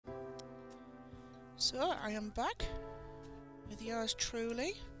So I am back with yours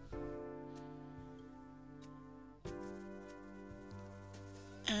truly.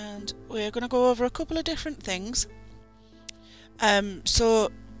 And we're going to go over a couple of different things.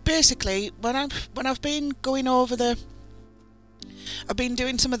 So basically, when I've been going over I've been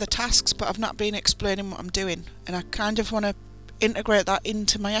doing some of the tasks, but I've not been explaining what I'm doing, and I kind of want to integrate that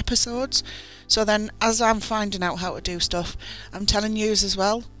into my episodes. So then, as I'm finding out how to do stuff, I'm telling yous as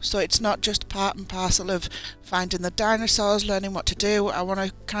well. So it's not just part and parcel of finding the dinosaurs, learning what to do. I want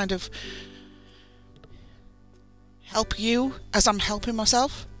to kind of help you as I'm helping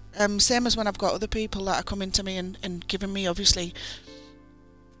myself. Same as when I've got other people that are coming to me and giving me, obviously,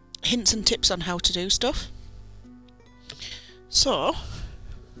 hints and tips on how to do stuff. So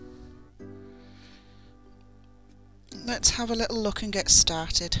let's have a little look and get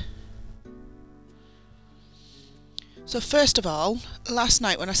started. So first of all, last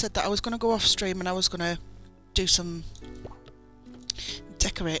night when I said that I was going to go off stream and I was going to do some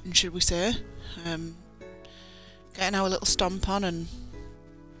decorating, should we say, getting our little stomp on and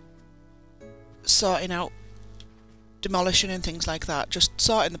sorting out demolishing and things like that, just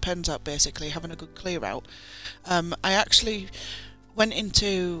sorting the pens out, basically having a good clear out. I actually went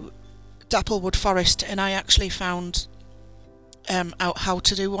into Dapplewood Forest and I actually found out how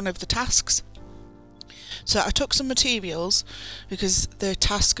to do one of the tasks. So I took some materials, because the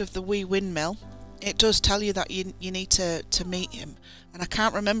task of the Wee Windmill, it does tell you that you need to meet him, and I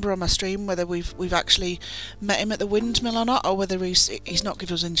can't remember on my stream whether we've actually met him at the windmill or not, or whether he's not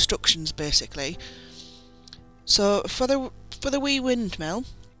given us instructions, basically. So for the Wee Windmill,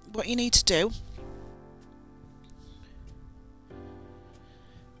 what you need to do,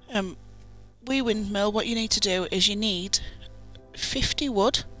 Wee Windmill, what you need to do is you need 50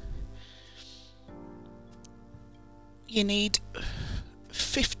 wood, you need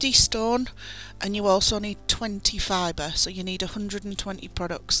 50 stone, and you also need 20 fibre, so you need 120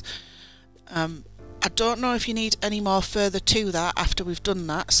 products. I don't know if you need any more further to that after we've done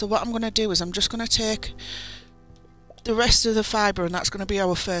that, so what I'm going to do is I'm just going to take the rest of the fibre, and that's going to be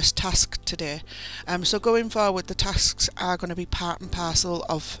our first task today. So going forward, the tasks are going to be part and parcel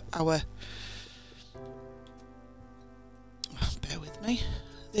of our... bear with me.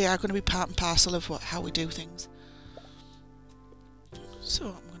 They are going to be part and parcel of how we do things. So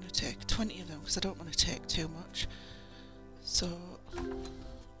I'm going to take 20 of them, because I don't want to take too much. So...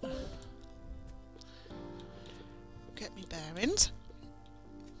 get me bearings.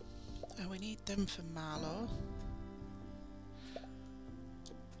 And we need them for Marlow.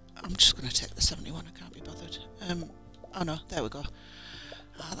 I'm just going to take the 71, I can't be bothered. Oh no, there we go.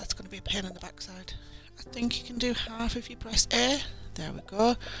 Ah, that's going to be a pain in the backside. I think you can do half if you press A. There we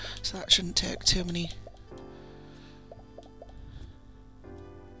go. So that shouldn't take too many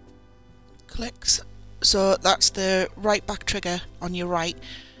clicks. So that's the right back trigger on your right.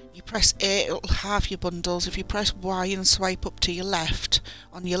 You press A, it'll halve your bundles. If you press Y and swipe up to your left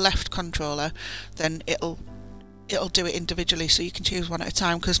on your left controller, then it'll do it individually, so you can choose one at a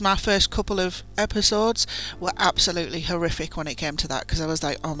time, because my first couple of episodes were absolutely horrific when it came to that, because I was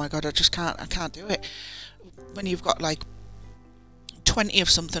like, oh my god, I can't do it. When you've got like 20 of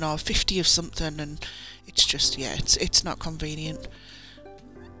something or 50 of something, and it's just, yeah, it's not convenient.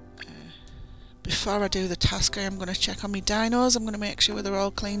 Before I do the task, I am going to check on my dinos. I'm going to make sure they're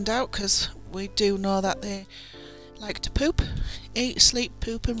all cleaned out, because we do know that they like to poop, eat, sleep,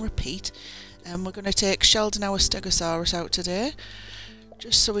 poop and repeat. And we're going to take Sheldon, our Stegosaurus, out today,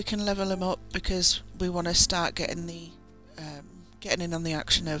 just so we can level him up, because we want to start getting getting in on the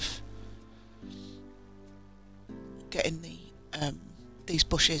action of getting these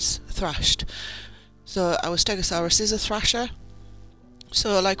bushes thrashed. So our Stegosaurus is a thrasher.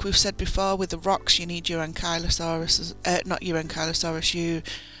 So like we've said before, with the rocks you need your Ankylosaurus, not your Ankylosaurus, you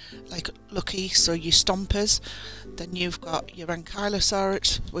like Lucky, so your stompers. Then you've got your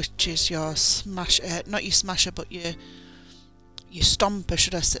Ankylosaurus, which is your not your smasher, but your stomper,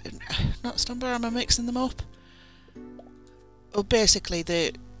 should I say? Not stomper, am I mixing them up? Well, basically,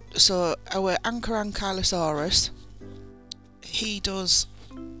 so our Ankylosaurus, he does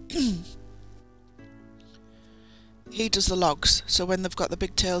he does the logs. So when they've got the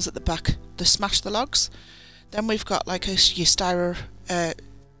big tails at the back, they smash the logs. Then we've got like your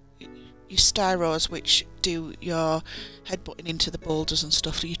styros, which do your headbutting into the boulders and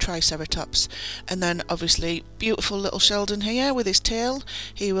stuff, your triceratops. And then obviously beautiful little Sheldon here with his tail,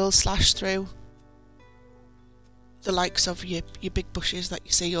 he will slash through the likes of your big bushes that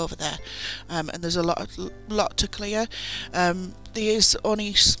you see over there. And there's a lot to clear. There is only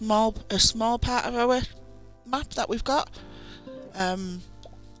a small part of our map that we've got.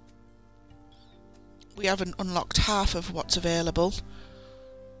 we haven't unlocked half of what's available.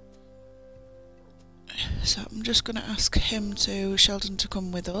 So I'm just going to ask Sheldon to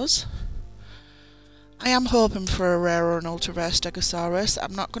come with us. I am hoping for a rare or an ultra rare Stegosaurus.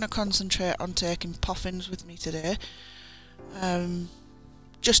 I'm not going to concentrate on taking poffins with me today,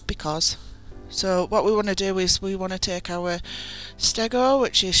 just because. So what we want to do is we want to take our Stego,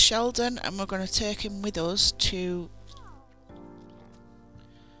 which is Sheldon, and we're going to take him with us to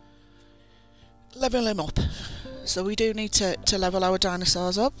level him up. So we do need to level our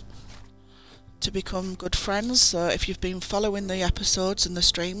dinosaurs up to become good friends. So if you've been following the episodes and the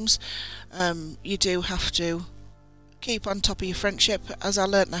streams, you do have to keep on top of your friendship. As I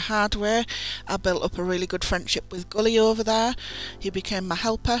learnt the hard way, I built up a really good friendship with Gully over there. He became my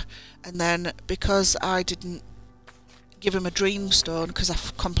helper, and then because I didn't give him a dream stone because I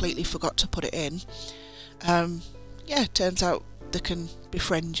completely forgot to put it in, yeah, it turns out they can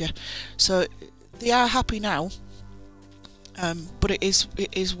befriend you. So they are happy now, but it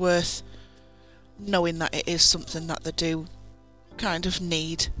is worth knowing that it is something that they do kind of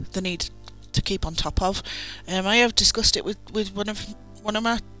need. They need to keep on top of. I have discussed it with one of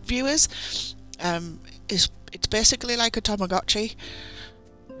my viewers. It's basically like a Tamagotchi.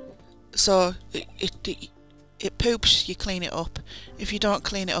 So it poops, you clean it up. If you don't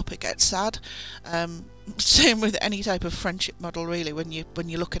clean it up, it gets sad. Same with any type of friendship model, really, when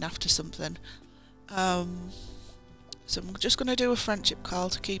you're looking after something. So I'm just going to do a friendship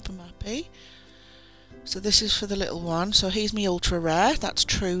call to keep them happy. So this is for the little one. So he's me ultra rare. That's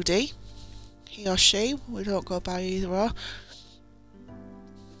Trudy. He or she. We don't go by either or.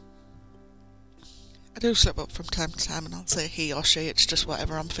 I do slip up from time to time and I'll say he or she. It's just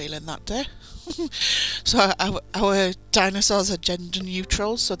whatever I'm feeling that day. So our dinosaurs are gender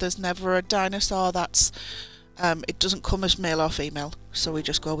neutral. So there's never a dinosaur that's... it doesn't come as male or female. So we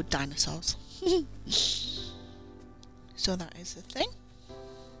just go with dinosaurs. So that is a thing.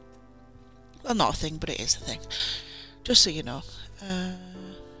 Well, not a thing, but it is a thing. Just so you know.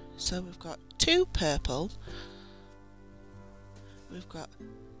 So we've got 2 purple. We've got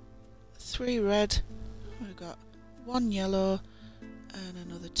 3 red. We've got 1 yellow. And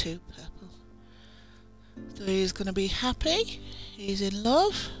another 2 purple. So he's going to be happy. He's in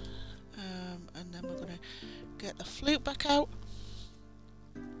love. And then we're going to get the flute back out.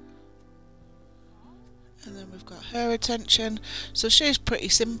 And then we've got her attention. So she's pretty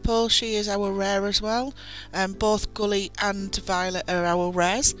simple. She is our rare as well. Both Gully and Violet are our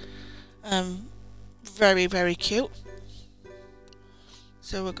rares. Very, very cute.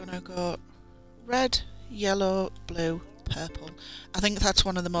 So we're going to go red, yellow, blue, purple. I think that's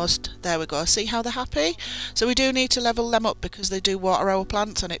one of the most... There we go. See how they're happy? So we do need to level them up because they do water our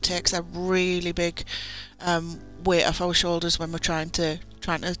plants, and it takes a really big weight off our shoulders when we're trying to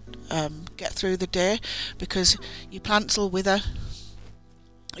get through the day, because your plants will wither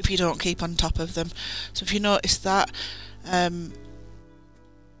if you don't keep on top of them. So if you notice that,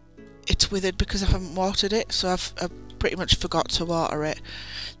 it's withered because I haven't watered it, so I've pretty much forgot to water it.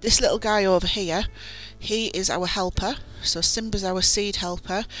 This little guy over here, he is our helper. So Simba's our seed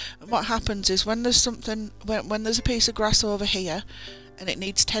helper, and what happens is when there's something, when there's a piece of grass over here and it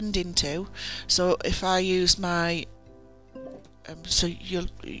needs tending to, so if I use my so you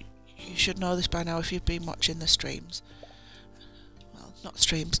should know this by now if you've been watching the streams. Well, not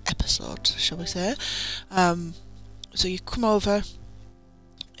streams, episodes, shall we say. So you come over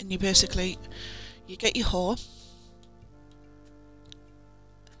and you basically, you get your hoe.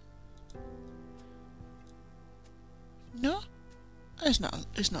 No? It's not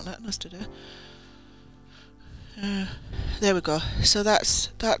letting us today. There we go. So that's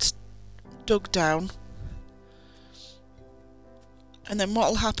dug down. And then what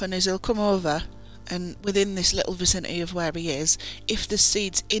will happen is he'll come over, and within this little vicinity of where he is, if there's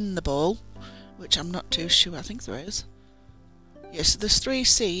seeds in the bowl, which I'm not too sure, I think there is. Yes, so there's 3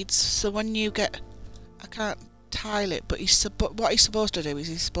 seeds, so when you get... I can't tile it, but what he's supposed to do is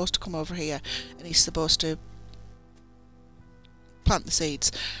he's supposed to come over here, and he's supposed to plant the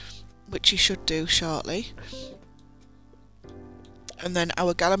seeds, which he should do shortly. And then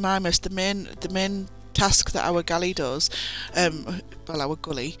our Gallimimus, the main task that our galley does, well, our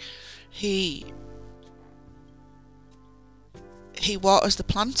gully, he waters the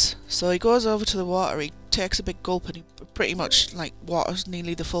plant. So he goes over to the water, he takes a big gulp, and he pretty much like waters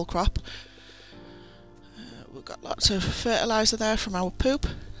nearly the full crop. We've got lots of fertiliser there from our poop,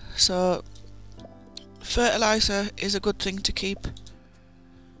 so fertiliser is a good thing to keep.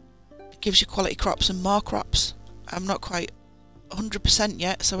 It gives you quality crops and more crops. I'm not quite 100%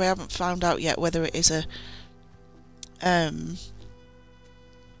 yet, so I haven't found out yet whether it is a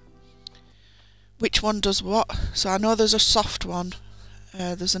which one does what. So I know there's a soft one,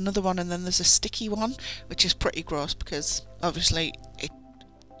 there's another one, and then there's a sticky one, which is pretty gross because obviously it's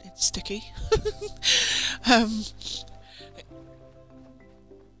sticky. And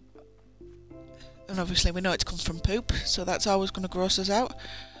obviously we know it's come from poop, so that's always going to gross us out.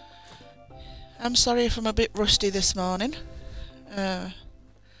 I'm sorry if I'm a bit rusty this morning. I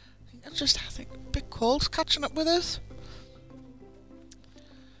think a bit cold's catching up with us.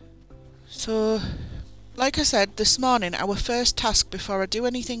 So, like I said, this morning, our first task before I do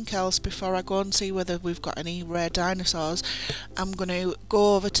anything else, before I go and see whether we've got any rare dinosaurs, I'm going to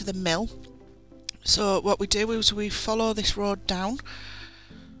go over to the mill. So what we do is we follow this road down,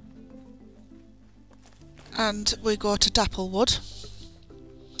 and we go to Dapplewood.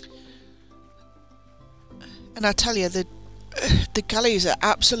 And I tell you, the galleys are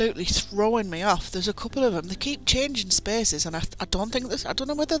absolutely throwing me off. There's a couple of them. They keep changing spaces, and I don't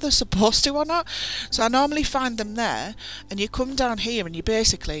know whether they're supposed to or not. So I normally find them there, and you come down here, and you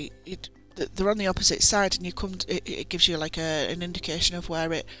basically they're on the opposite side, and you come. It gives you like an indication of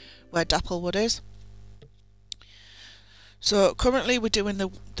where Dapplewood is. So currently we're doing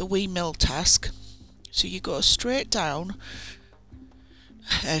the Wee Mill Task. So you go straight down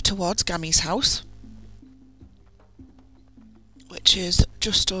towards Gammy's house, which is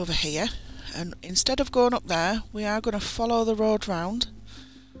just over here, and instead of going up there, we are going to follow the road round,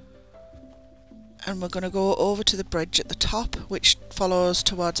 and we're going to go over to the bridge at the top, which follows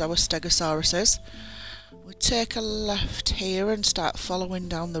towards our Stegosauruses. We take a left here and start following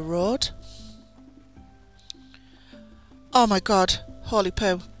down the road. Oh my god, holy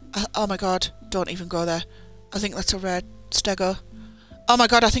poo. Oh my god, don't even go there. I think that's a rare stego. Oh my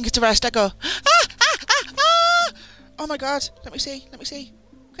god, I think it's a rare stego. Oh my god, let me see,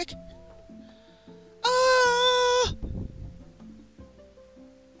 quick. Ah!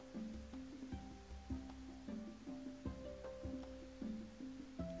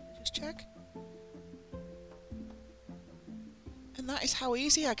 Just check. And that is how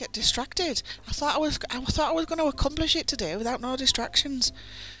easy I get distracted. I thought I was going to accomplish it today without no distractions.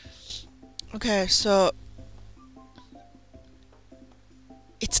 Okay, so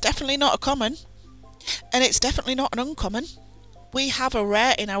it's definitely not a common. And it's definitely not an uncommon. We have a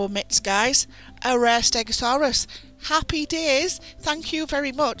rare in our midst, guys. A rare Stegosaurus. Happy days. Thank you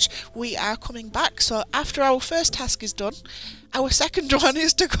very much. We are coming back. So after our first task is done, our second one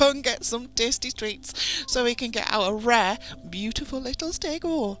is to go and get some tasty treats so we can get our rare, beautiful little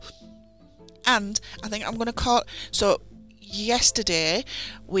stego. And I think I'm going to call... So yesterday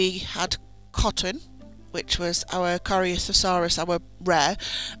we had Cotton, which was our Corythosaurus, our rare,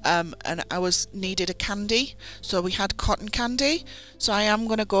 and I needed a candy, so we had cotton candy. So I am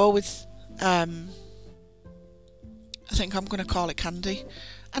going to go with, I think I'm going to call it candy,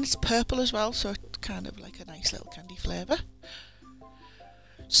 and it's purple as well, so it's kind of like a nice little candy flavour.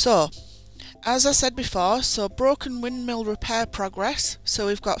 So, as I said before, so broken windmill repair progress. So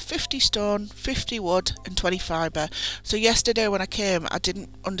we've got 50 stone, 50 wood and 20 fibre. So yesterday when I came, I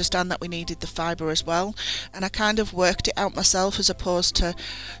didn't understand that we needed the fibre as well, and I kind of worked it out myself as opposed to,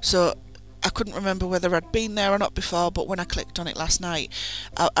 so I couldn't remember whether I'd been there or not before, but when I clicked on it last night,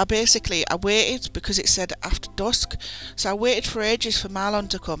 I waited because it said after dusk, so I waited for ages for Marlon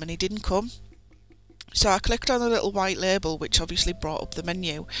to come and he didn't come. So I clicked on the little white label, which obviously brought up the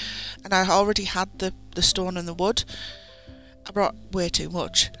menu, and I already had the stone and the wood. I brought way too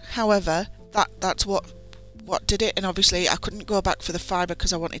much. However, that's what did it, and obviously I couldn't go back for the fibre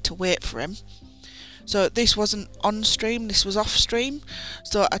because I wanted to wait for him. So this wasn't on stream, this was off stream.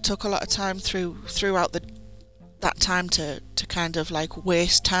 So I took a lot of time throughout that time to kind of like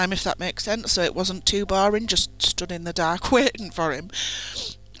waste time, if that makes sense. So it wasn't too boring, just stood in the dark waiting for him.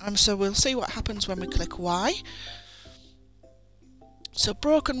 So we'll see what happens when we click Y. So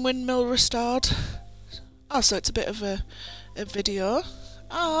broken windmill restored. Oh, so it's a bit of a video.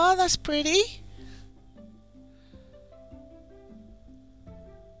 Oh, that's pretty.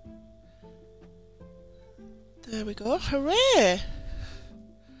 There we go. Hooray!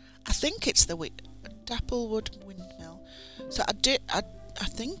 I think it's the Dapplewood windmill. So I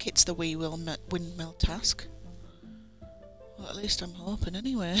think it's the Wee Windmill Task. Well, at least I'm hoping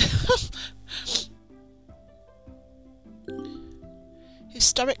anyway.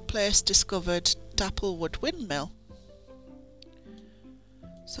 Historic place discovered, Dapplewood Windmill.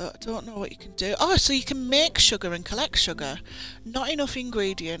 So I don't know what you can do. Oh, so you can make sugar and collect sugar. Not enough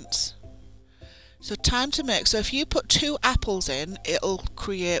ingredients. So time to make. So if you put 2 apples in, it'll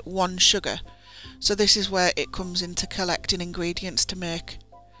create 1 sugar. So this is where it comes into collecting ingredients to make.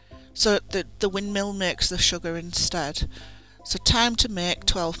 So the windmill makes the sugar instead. So time to make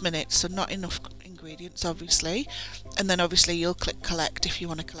 12 minutes, so not enough ingredients. ingredients, obviously, and then obviously you'll click collect if you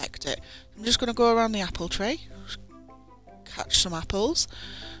want to collect it. I'm just going to go around the apple tree, catch some apples.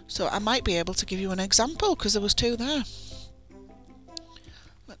 So I might be able to give you an example because there was 2 there.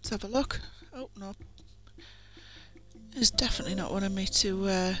 Let's have a look. Oh no, it's definitely not wanting me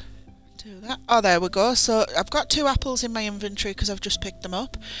to do that. Oh, there we go. So I've got 2 apples in my inventory because I've just picked them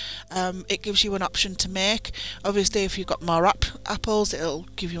up. It gives you an option to make. Obviously, if you've got more apples, it'll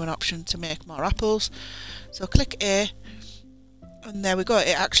give you an option to make more apples. So click A, and there we go.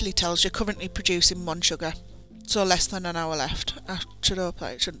 It actually tells you currently producing 1 sugar. So less than an hour left. I should hope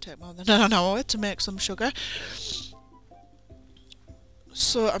that it shouldn't take more than an hour to make some sugar.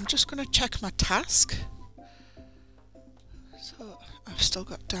 So I'm just going to check my task. So I've still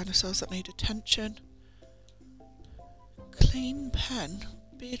got dinosaurs that need attention. Clean pen.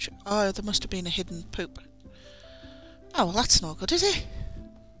 Oh, there must have been a hidden poop. Oh, well, that's no good, is it?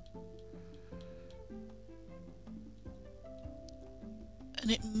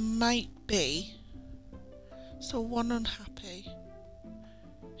 And it might be... So 1 unhappy.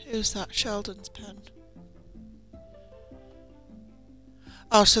 Who's that? Sheldon's pen.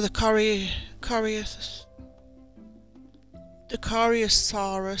 Oh, so the Coriasaurus,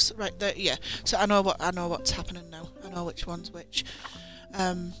 right there. Yeah. So I know what's happening now. I know which one's which.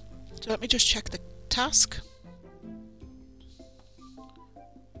 So let me just check the task.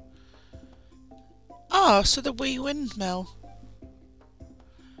 Oh, so the Wee Windmill.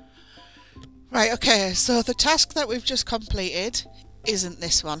 Right, okay, so the task that we've just completed isn't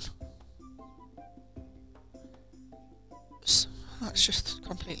this one. So that's just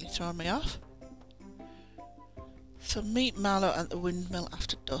completely thrown me off. So meet Marlow at the windmill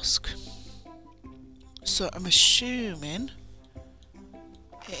after dusk. So I'm assuming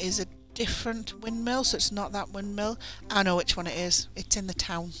it is a different windmill, so it's not that windmill. I know which one it is. It's in the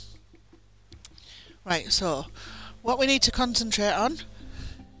town. Right, so what we need to concentrate on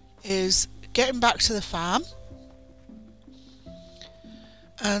is getting back to the farm,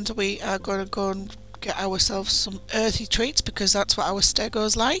 and we are going to go and get ourselves some earthy treats because that's what our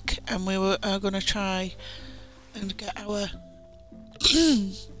stegos like, and we are going to try and get our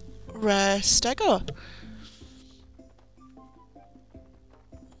rare stego.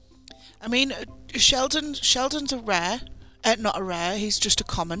 I mean, Sheldon's a rare, not a rare, he's just a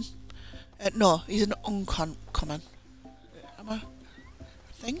common. No, he's an uncommon. I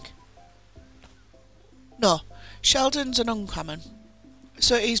think? No, Sheldon's an uncommon.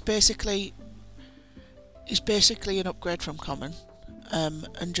 So he's basically an upgrade from common,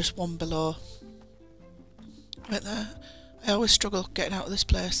 and just 1 below. Right there. I always struggle getting out of this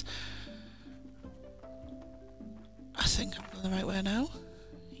place. I think I'm going the right way now.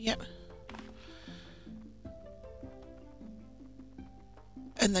 Yep.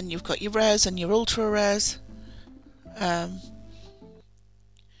 And then you've got your rares and your ultra rares.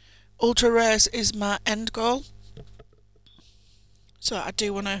 Ultra rares is my end goal. So I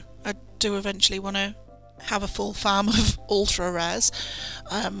do eventually want to have a full farm of ultra rares.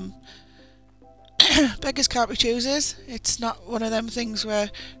 Beggars can't be choosers. It's not one of them things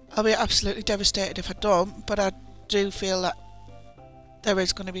where I'll be absolutely devastated if I don't, but I do feel that there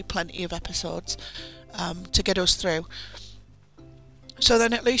is going to be plenty of episodes to get us through. So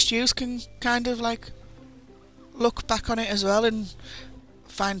then at least you can kind of like look back on it as well and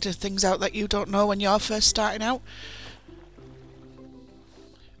find things out that you don't know when you're first starting out.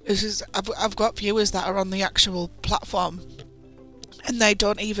 I've got viewers that are on the actual platform and they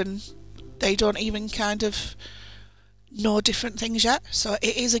don't even kind of know different things yet. So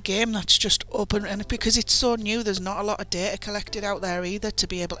it is a game that's just open, and because it's so new, there's not a lot of data collected out there either to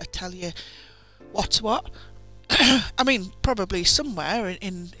be able to tell you what's what. I mean, probably somewhere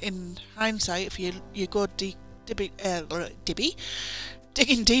in hindsight, if you go digging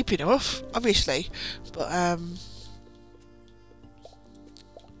deep enough, obviously, but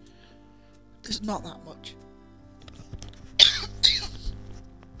there's not that much.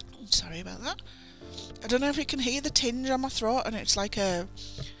 Sorry about that. I don't know if you can hear the tinge on my throat, and it's like a,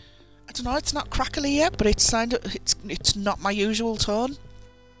 I don't know, it's not crackly yet, but it's not my usual tone.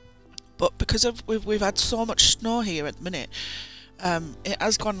 But because we've had so much snow here at the minute, it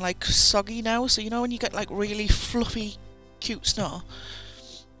has gone like soggy now. So you know when you get like really fluffy, cute snow.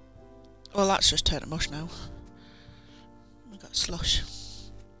 Well, that's just turned to mush now. We got slush.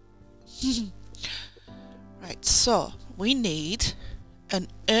 Right, so we need an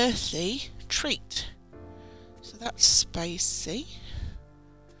earthy treat. So that's spicy.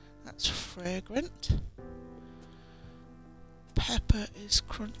 That's fragrant. Pepper is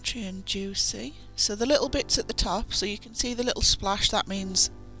crunchy and juicy. So the little bits at the top, so you can see the little splash, that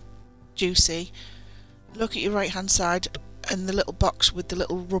means juicy. Look at your right hand side and the little box with the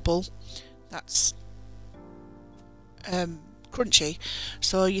little rubble. That's crunchy.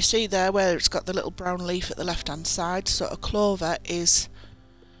 So you see there where it's got the little brown leaf at the left hand side, so a clover is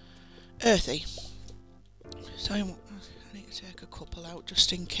earthy. So I need to take a couple out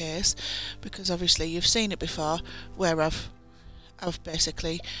just in case, because obviously you've seen it before where I've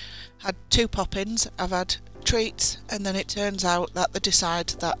basically had 2 pop-ins, I've had treats, and then it turns out that they decide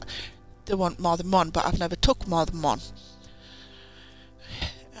that they want more than one, but I've never took more than one.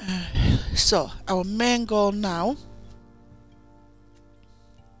 So our main goal now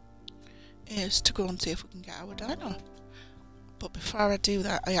is to go and see if we can get our dino. But before I do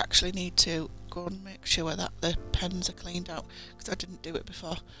that, I actually need to go and make sure that the pens are cleaned out, because I didn't do it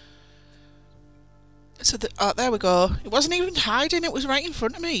before. So oh, there we go. It wasn't even hiding, it was right in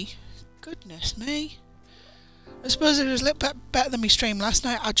front of me. Goodness me. I suppose it was a little bit better than my stream last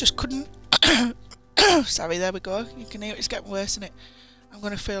night. I just couldn't... Sorry, there we go. You can hear it's getting worse, isn't it? I'm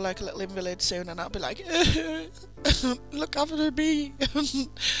going to feel like a little invalid soon, and I'll be like, look after me.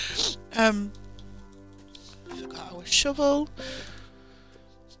 I forgot our shovel.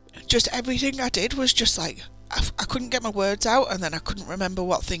 Just everything I did was just like, I couldn't get my words out, and then I couldn't remember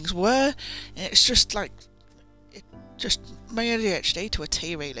what things were. And it's just like, just my ADHD to a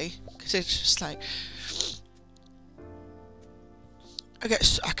T, really, because it's just like, I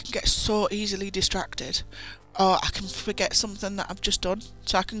can get so easily distracted, or I can forget something that I've just done.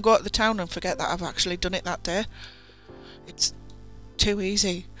 So I can go to the town and forget that I've actually done it that day. It's too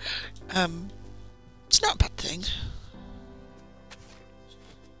easy. It's not a bad thing.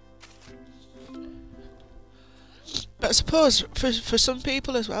 But I suppose for some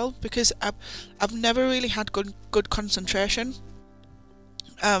people as well, because I've never really had good concentration,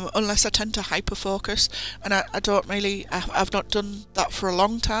 unless I tend to hyper focus, and I don't really, I've not done that for a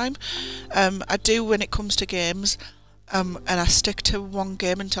long time. I do when it comes to games, and I stick to one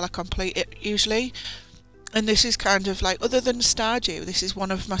game until I complete it usually. And this is kind of like, other than Stardew, this is one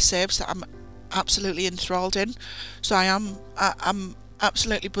of my saves that I'm absolutely enthralled in. So I'm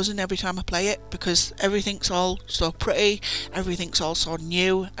absolutely buzzing every time I play it, because everything's all so pretty, everything's all so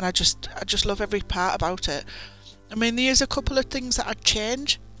new, and I just love every part about it. I mean, there's a couple of things that I'd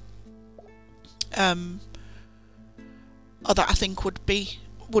change, or that I think would be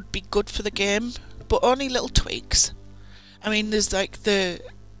good for the game, but only little tweaks. I mean, there's like the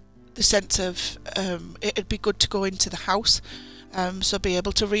sense of it'd be good to go into the house, so be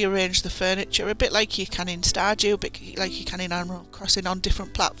able to rearrange the furniture a bit like you can in Stardew, a bit like you can in Animal Crossing on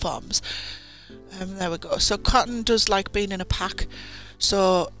different platforms. There we go. So Cotton does like being in a pack,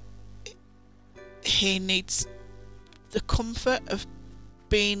 so he needs the comfort of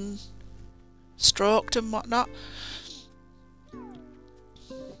being stroked and whatnot.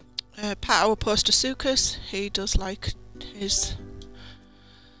 Pat our poster Sucus, he does like his,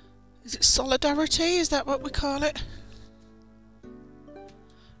 is it solidarity, is that what we call it?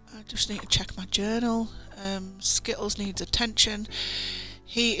 I just need to check my journal. Skittles needs attention.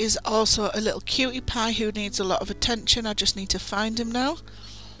 He is also a little cutie pie who needs a lot of attention. I just need to find him now.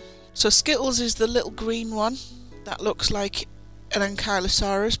 So Skittles is the little green one that looks like an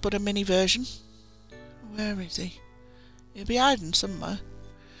Ankylosaurus, but a mini version. Where is he? He'll be hiding somewhere.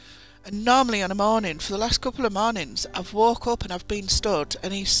 And normally on a morning, for the last couple of mornings, I've woke up and I've been stood,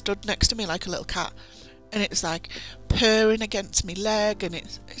 and he's stood next to me like a little cat. And it's like purring against my leg, and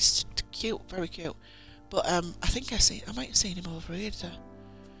it's cute, very cute. But I think I might have seen him over here there.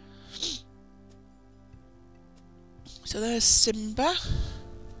 So there's Simba.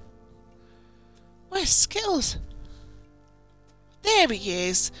 Where's Skittles? There he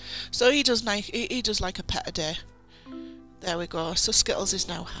is. So he does like a pet a day. There we go. So Skittles is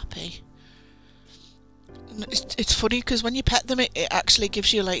now happy. And it's funny because when you pet them, it actually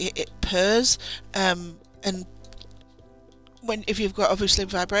gives you like it purrs, and if you've got obviously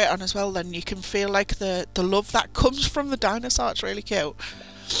vibrate on as well, then you can feel like the love that comes from the dinosaur. It's really cute.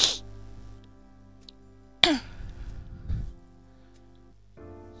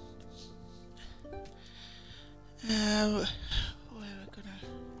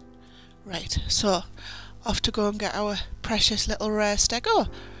 Right, so off to go and get our precious little rare stego.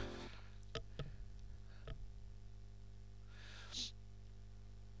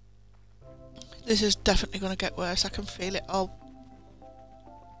 This is definitely going to get worse. I can feel it all.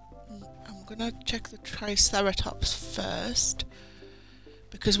 I'm going to check the Triceratops first,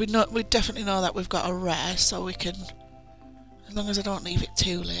 because we definitely know that we've got a rare, so we can, as long as I don't leave it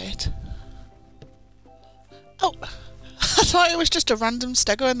too late. Oh, I thought it was just a random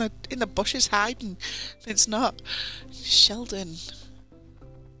stego in the bushes hiding. It's not. Sheldon.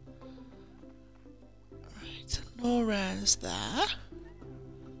 Right, no rares there.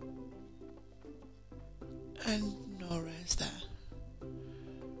 And no rares there.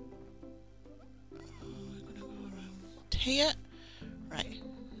 We're gonna go around here. Right.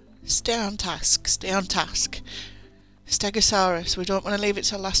 Stay on task, stay on task. Stegosaurus, we don't want to leave it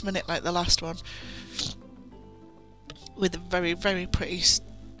till last minute like the last one. With a very, very pretty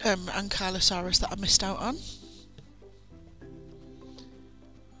Ankylosaurus that I missed out on.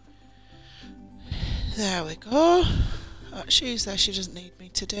 There we go. Oh, she's there, she doesn't need me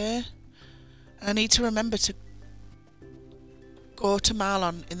today. I need to remember to go to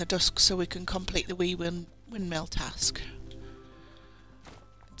Marlon in the dusk so we can complete the Wee Windmill Task.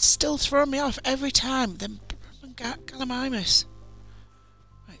 It's still throwing me off every time. Then Gallimimus.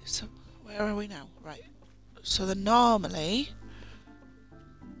 Right, so where are we now? Right. So then normally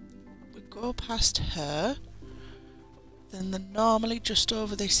we go past her. Then they're normally just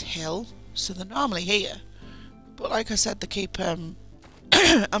over this hill. So they're normally here. But like I said, they keep I'm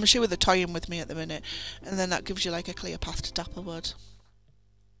sure they're toying with me at the minute, and then that gives you like a clear path to Dapplewood.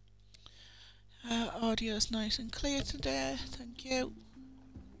 Audio's nice and clear today, thank you.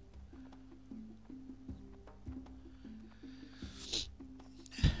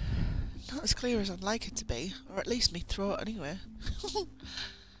 Not as clear as I'd like it to be, or at least me throat anyway.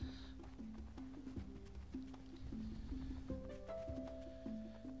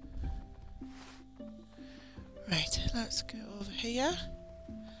 Right, let's go over here.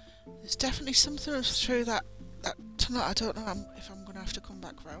 There's definitely something through that tunnel. I don't know if I'm going to have to come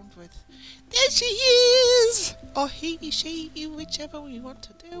back round with. There she is! Or he, she, whichever we want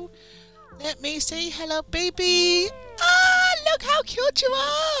to do. Let me say hello, baby! Ah, look how cute you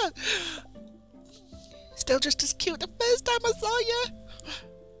are! Still just as cute the first time I saw you!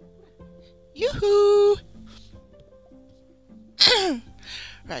 Yoo-hoo!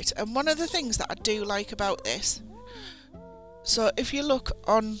 Right, and one of the things that I do like about this, so if you look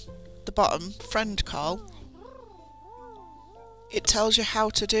on the bottom, friend call, it tells you how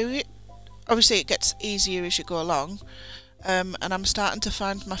to do it. Obviously it gets easier as you go along, and I'm starting to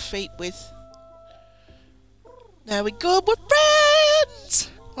find my feet with, there we go, we're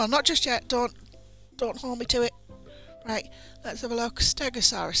friends! Well, not just yet, don't hold me to it. Right, let's have a look.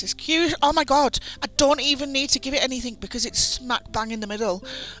 Stegosaurus is cute. Oh my god, I don't even need to give it anything because it's smack bang in the middle.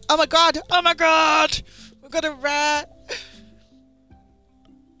 Oh my god, we've got a rare.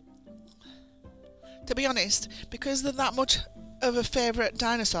 To be honest, because they're that much of a favourite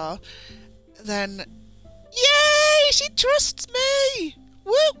dinosaur, then yay, she trusts me.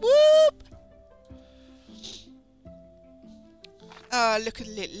 Whoop whoop. Oh, look at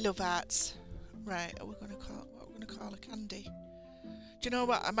the little love hearts. Right, we're gonna call a Candy. Do you know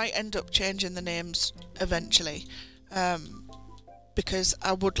what? I might end up changing the names eventually, because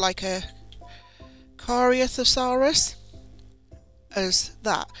I would like a Corythosaurus as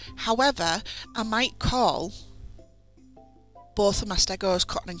that. However, I might call both of my Stegos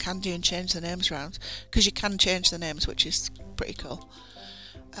Cotton and Candy and change the names around, because you can change the names, which is pretty cool.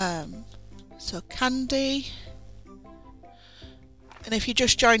 So Candy. And if you're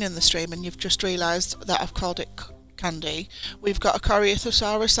just joining the stream and you've just realised that I've called it Candy, we've got a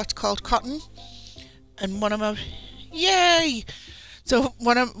Corythosaurus that's called Cotton, and one of my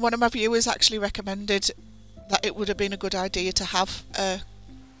one of my viewers actually recommended that it would have been a good idea to have a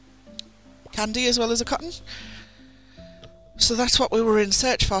Candy as well as a Cotton. So that's what we were in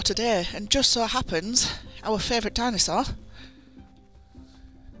search for today, and just so happens our favourite dinosaur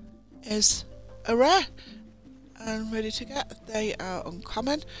is a rare. And ready to get. They are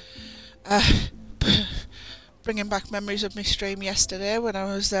uncommon. Bringing back memories of my stream yesterday when I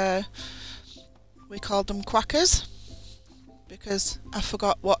was we called them quackers because I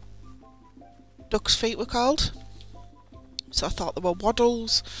forgot what duck's feet were called, so I thought they were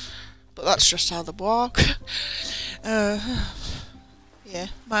waddles, but that's just how they walk. Yeah,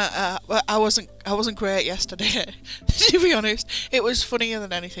 I wasn't great yesterday. To be honest, it was funnier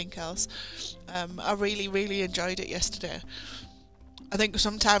than anything else. I really enjoyed it yesterday. I think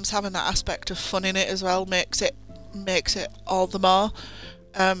sometimes having that aspect of fun in it as well makes it all the more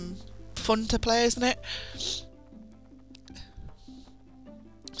fun to play, isn't it?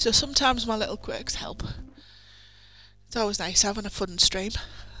 So sometimes my little quirks help. It's always nice having a fun stream.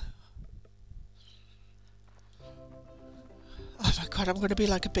 Oh my god, I'm going to be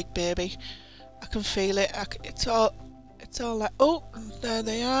like a big baby. I can feel it. It's all like, oh, there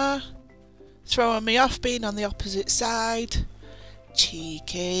they are. Throwing me off being on the opposite side.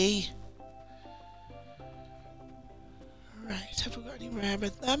 Cheeky. Right, have we got any rare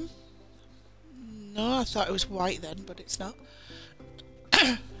with them? No, I thought it was white then, but it's not.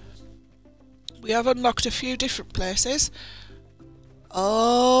 We have unlocked a few different places.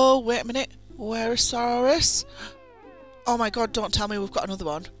 Oh, wait a minute. Whereosaurus? Oh my god, don't tell me we've got another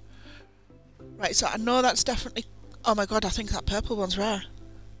one. Right, so I know that's definitely... Oh my god, I think that purple one's rare.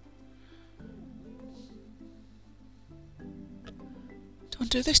 Don't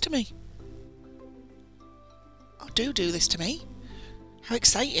do this to me. Oh, do this to me. How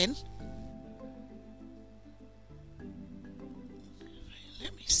exciting.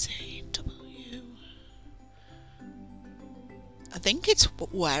 Let me see. W. I think it's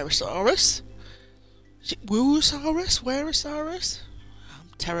Whereosaurus. Is it Woosaurus? Whereosaurus? I'm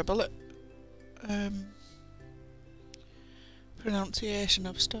terrible at pronunciation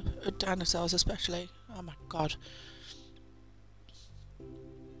of stuff. Dinosaurs especially. Oh my god.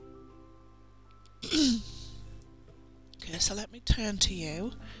 Okay, so let me turn to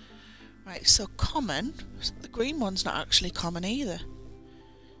you. Right, so common. The green one's not actually common either.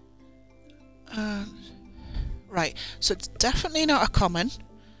 Right, so it's definitely not a common.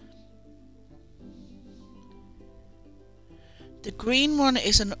 The green one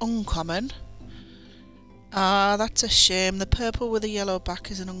is an uncommon. Ah, that's a shame. The purple with the yellow back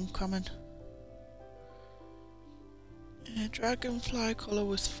is an uncommon. Dragonfly colour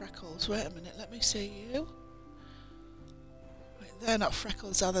with freckles. Wait a minute, let me see you. Wait, they're not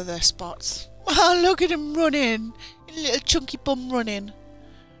freckles, are they? They're spots. Oh, look at him running. A little chunky bum running.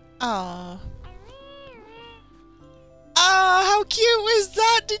 Ah. Ah, how cute was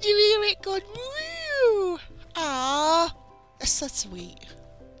that? Did you hear it going woo? Ah. That's so sweet.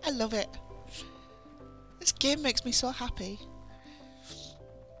 I love it. This game makes me so happy.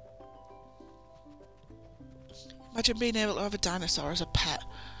 Imagine being able to have a dinosaur as a pet.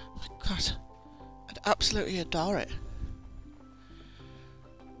 Oh my god. I'd absolutely adore it.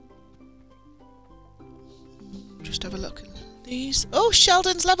 Just have a look at these. Oh,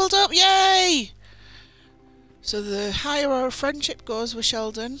 Sheldon's leveled up! Yay! So the higher our friendship goes with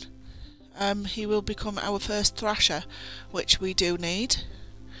Sheldon, he will become our first thrasher, which we do need.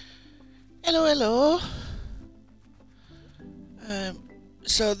 Hello, hello.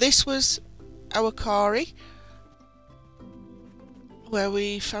 So this was our Corey, where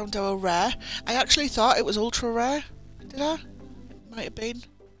we found our rare. I actually thought it was ultra rare. Did I? It might have been.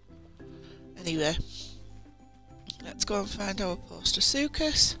 Anyway, let's go and find our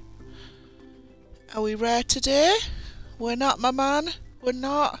Postosuchus. Are we rare today? We're not, my man. We're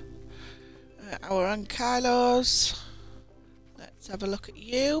not. Our Ankylos. Let's have a look at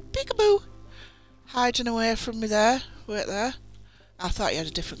you. Peekaboo! Hiding away from me there. Wait there. I thought you had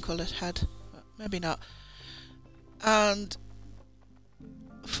a different coloured head. But maybe not. And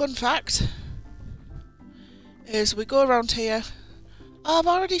fun fact is we go around here. Oh, I've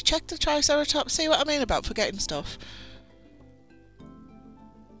already checked the Triceratops. See what I mean about forgetting stuff.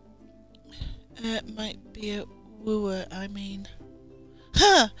 It might be a wooer, I mean.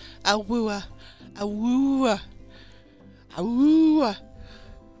 Ha! A wooer. A wooer. A wooer.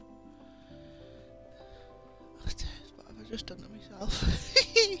 What have I just done to myself?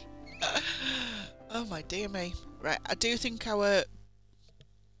 Oh my dear me. Right, I do think our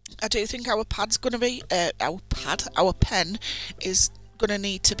pad's gonna be our pen is gonna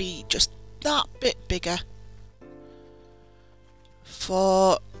need to be just that bit bigger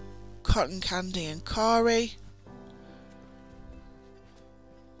for Cotton Candy and Corey.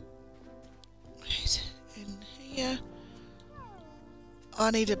 Right, in here. I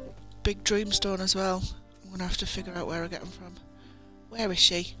need a big dreamstone as well. I'm gonna have to figure out where I get them from. Where is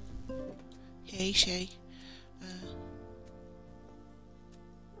she? Hey, she.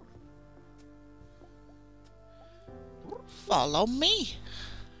 Follow me,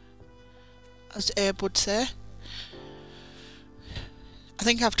 as Abe would say. I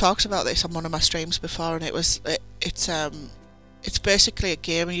think I've talked about this on one of my streams before, and it's basically a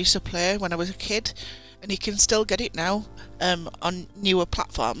game I used to play when I was a kid, and you can still get it now on newer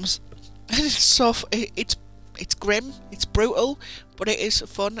platforms. And it's grim, it's brutal, but it is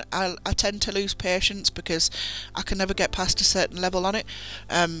fun. I tend to lose patience because I can never get past a certain level on it,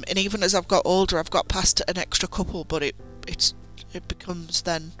 and even as I've got older, I've got past an extra couple, but it becomes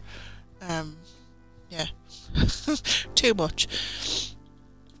then yeah too much.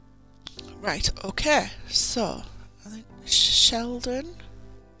 Right, okay, so I think Sheldon.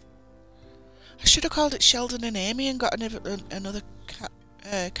 I should have called it Sheldon and Amy and got another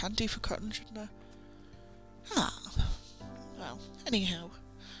candy for Cotton, shouldn't I? Ah, well, anyhow.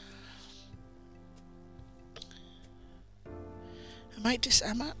 I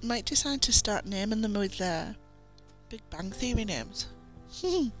might decide to start naming them with their Big Bang Theory names.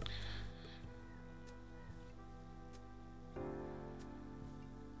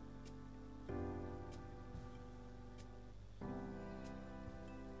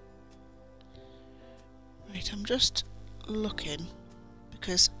 I'm just looking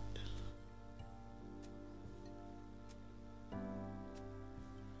because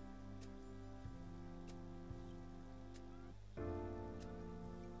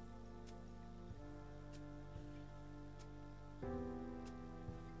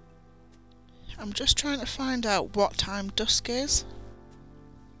I'm just trying to find out what time dusk is.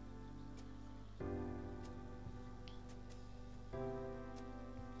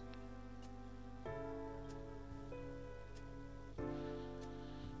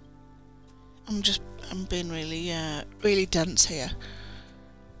 I'm being really, really dense here.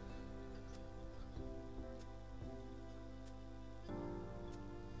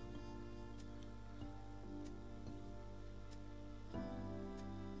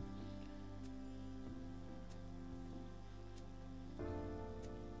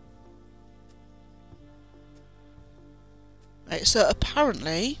 Right, so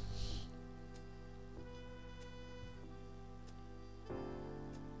apparently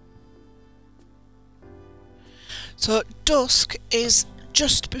dusk is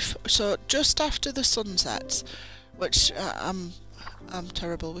just before, so just after the sun sets, which I'm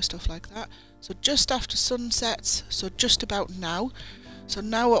terrible with stuff like that. So just after sunsets, so just about now. So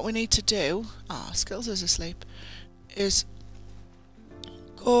now what we need to do, Skills is asleep, is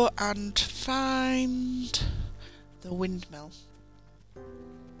go and find the windmill.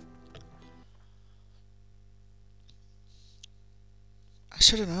 I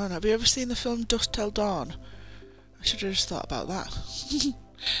should have known. Have you ever seen the film Dusk Till Dawn? I should have just thought about that.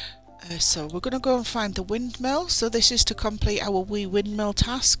 So we're going to go and find the windmill. So this is to complete our Wee Windmill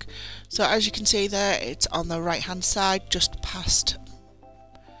task. So as you can see there, it's on the right hand side, just past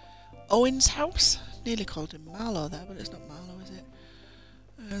Owen's house. Nearly called him Marlowe there, but it's not Marlowe, is it?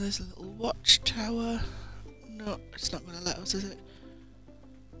 There's a little watchtower. No, it's not going to let us, is it?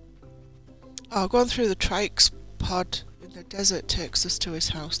 Oh, going through the trikes pod in the desert takes us to his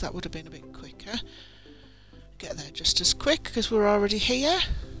house. That would have been a bit quicker. Get there just as quick because we're already here.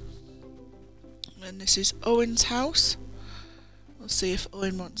 And this is Owen's house. We'll see if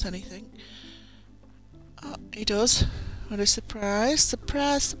Owen wants anything. Oh, he does. What a surprise!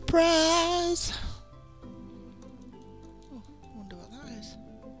 Surprise! Surprise! Oh, I wonder what that is.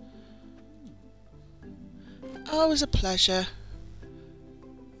 Always a pleasure.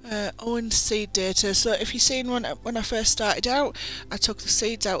 Owen's seed data. So if you've seen when I first started out, I took the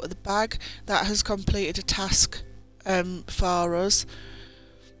seeds out of the bag. That has completed a task for us.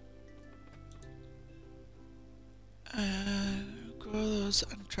 Grow those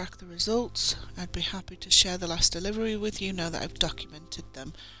and track the results. I'd be happy to share the last delivery with you now that I've documented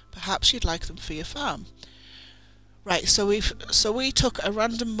them. Perhaps you'd like them for your farm. Right, so we took a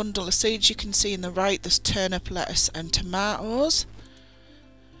random bundle of seeds. You can see in the right there's turnip, lettuce and tomatoes.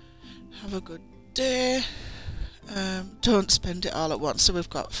 Have a good day. Don't spend it all at once. So we've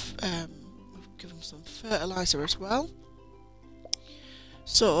given some fertiliser as well.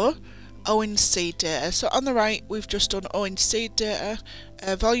 So Owen's seed data. So on the right we've just done Owen's seed data.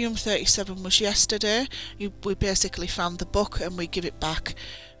 Volume 37 was yesterday. We basically found the book and we give it back.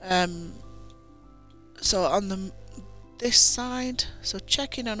 So on this side, so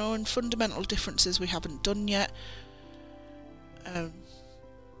checking on Owen, fundamental differences we haven't done yet.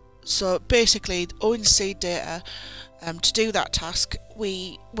 So basically Owen's seed data, to do that task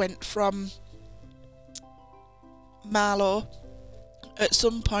we went from Marlowe. At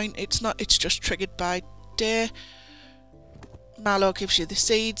some point it's just triggered by day. Marlowe gives you the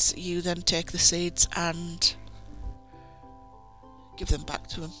seeds, you then take the seeds and give them back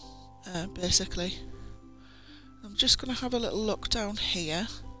to him, basically. I'm just going to have a little look down here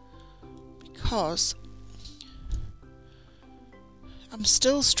because I'm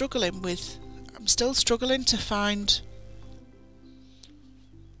still struggling to find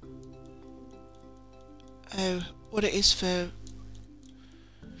what it is for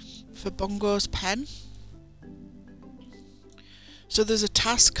Bongo's pen. So there's a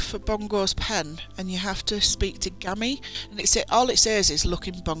task for Bongo's pen and you have to speak to Gammy, and all it says is look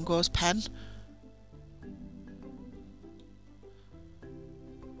in Bongo's pen.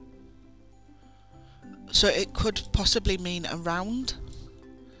 So it could possibly mean around.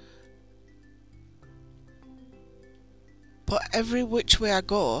 But every which way I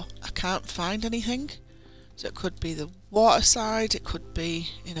go, I can't find anything. So it could be the water side, it could be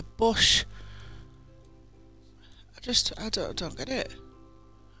in a bush. I don't get it.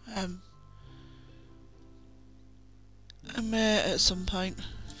 I may at some point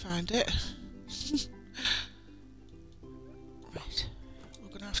find it. Right, we're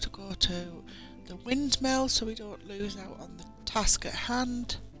going to have to go to the windmill so we don't lose out on the task at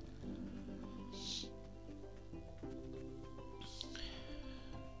hand.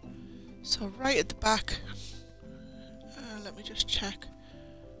 So right at the back, let me just check.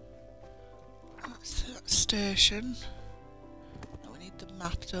 That's that station. Oh, we need the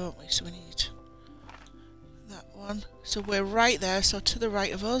map, don't we? So we need that one. So we're right there, so to the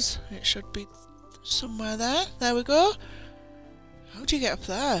right of us. It should be somewhere there. There we go. How do you get up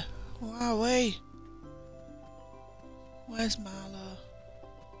there? Wow, way. Where's Marlo?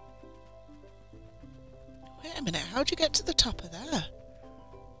 Wait a minute, how'd you get to the top of there?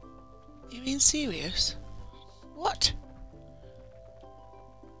 You mean serious? What?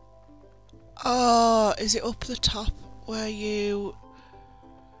 Oh, is it up the top where you...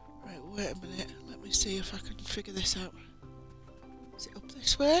 Right, wait a minute. Let me see if I can figure this out. Is it up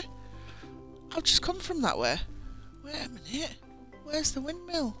this way? I've just come from that way. Wait a minute. Where's the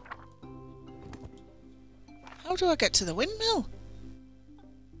windmill? How do I get to the windmill?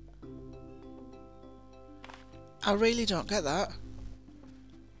 I really don't get that.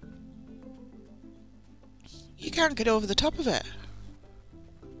 You can't get over the top of it.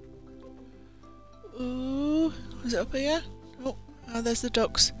 Ooh, is it up here? Oh, there's the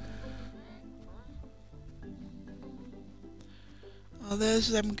ducks. Oh, there's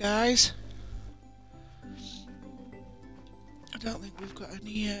them guys. I don't think we've got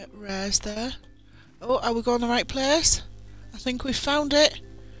any rares there. Oh, are we going the right place? I think we've found it.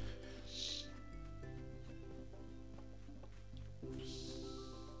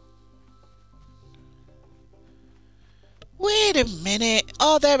 Wait a minute.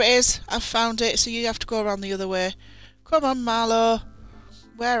 Oh, there it is. I've found it. So you have to go around the other way. Come on, Marlo.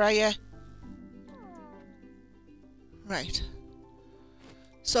 Where are you? Right.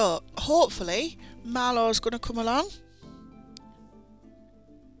 So, hopefully, Marlo's going to come along.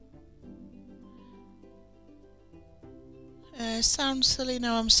 Sounds silly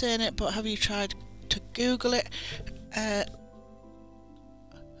now I'm saying it, but have you tried to Google it?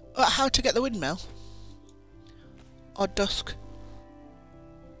 How to get the windmill? Or dusk?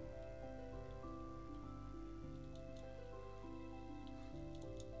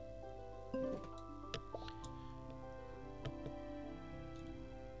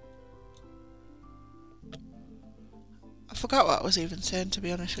 I forgot what I was even saying, to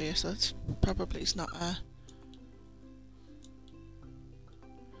be honest with you, so it's probably it's not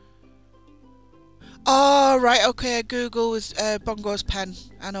Oh, right, okay, Google with Bongo's pen.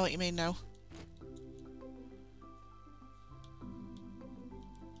 I know what you mean now.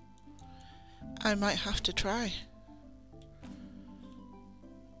 I might have to try.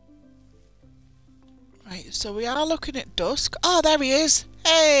 Right, so we are looking at dusk. Oh, there he is!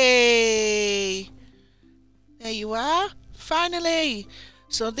 Hey! There you are. Finally!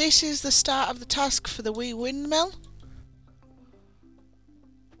 So this is the start of the task for the Wee Windmill.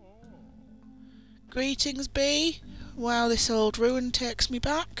 Greetings, Bee. Wow, this old ruin takes me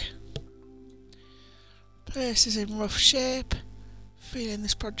back. Place is in rough shape. Feeling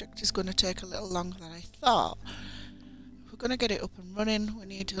this project is going to take a little longer than I thought. If we're going to get it up and running, we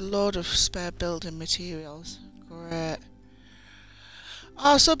need a load of spare building materials. Great.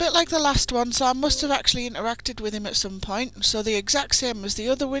 Oh, so a bit like the last one, so I must have actually interacted with him at some point. So the exact same as the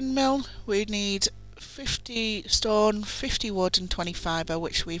other windmill, we need 50 stone, 50 wood and 20 fibre,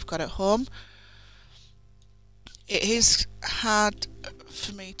 which we've got at home. It is hard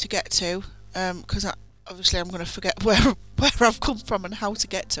for me to get to, because obviously I'm going to forget where I've come from and how to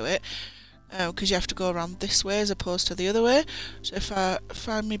get to it, because you have to go around this way as opposed to the other way. So if I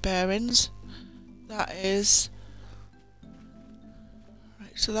find my bearings, that is...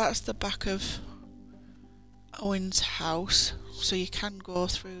 Right, so that's the back of Owen's house, so you can go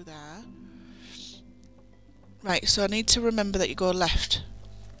through there. Right, so I need to remember that you go left.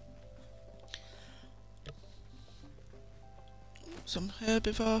 Some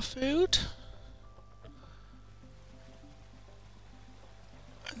herbivore food.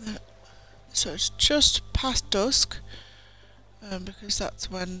 And so it's just past dusk, because that's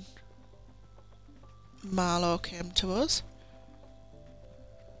when Marlo came to us.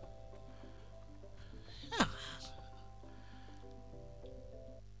 Yeah.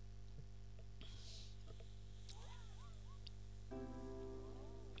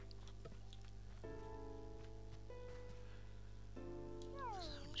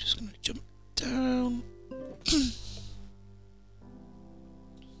 I'm just going to jump down.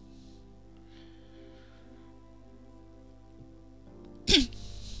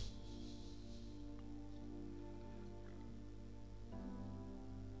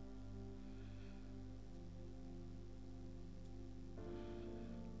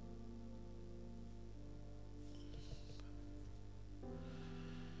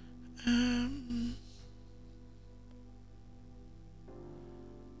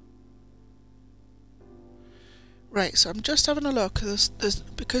 Right, so I'm just having a look.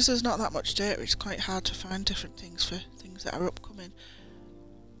 Because there's not that much data, it's quite hard to find different things for things that are upcoming.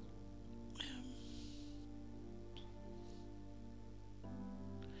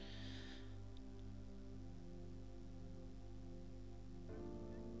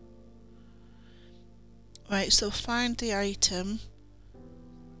 Right, so find the item.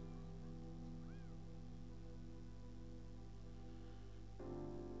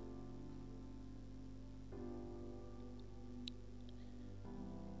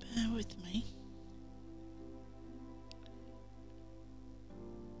 Bear with me.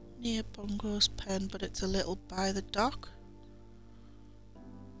 Near Bongo's pen, but it's a little by the dock.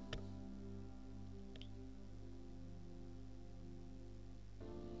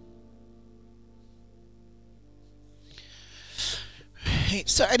 Right,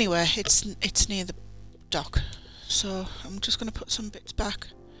 so anyway, it's near the dock. So I'm just going to put some bits back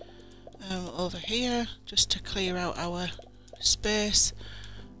over here just to clear out our space.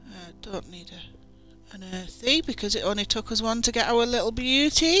 Don't need an earthy because it only took us one to get our little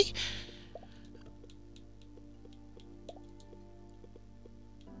beauty.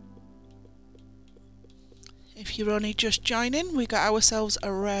 If you're only just joining, we got ourselves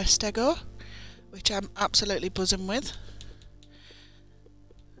a rare stego, which I'm absolutely buzzing with.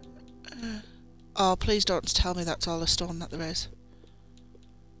 Oh, please don't tell me that's all the stone that there is.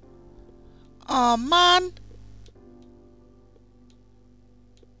 Oh man!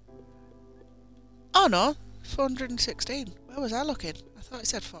 Oh no, 416. Where was I looking? I thought it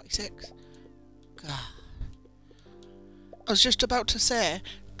said 46. God. I was just about to say,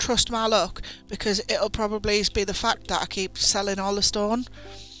 trust my luck, because it'll probably be the fact that I keep selling all the stone.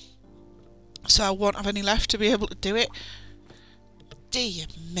 So I won't have any left to be able to do it. Dear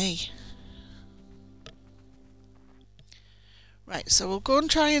me. Right, so we'll go and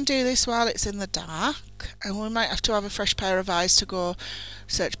try and do this while it's in the dark, and we might have to have a fresh pair of eyes to go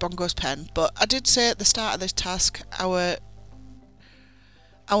search Bongo's pen. But I did say at the start of this task, our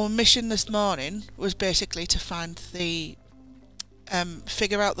mission this morning was basically to find the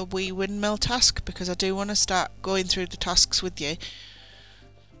figure out the Wee Windmill task, because I do want to start going through the tasks with you,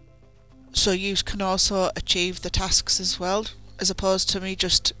 so you can also achieve the tasks as well, as opposed to me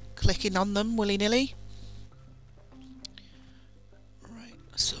just clicking on them willy-nilly.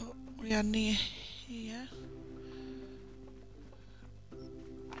 So we are near here.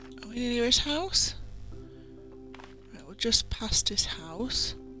 Are we near his house? Right, we're just past his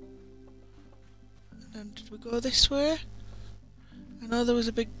house. And then did we go this way? I know there was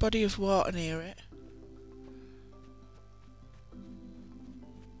a big body of water near it.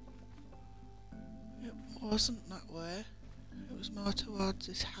 It wasn't that way. It was more towards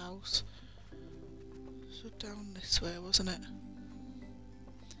his house. So down this way, wasn't it?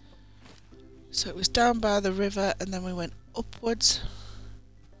 So it was down by the river and then we went upwards.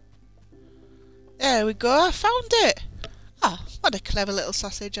 There we go, I found it! Ah, what a clever little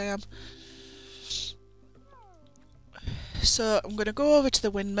sausage I am. So I'm going to go over to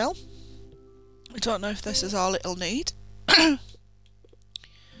the windmill. I don't know if this is all it'll need.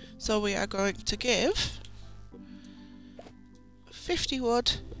 So we are going to give 50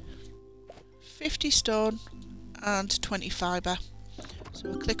 wood, 50 stone and 20 fibre.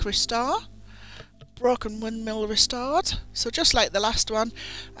 So we'll click restore. Broken windmill restored. So just like the last one,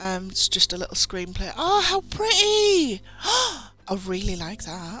 it's just a little screenplay. Oh, how pretty! I really like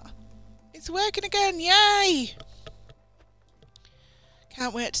that. It's working again, yay!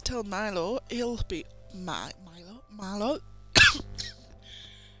 Can't wait to tell Milo. He'll be Milo.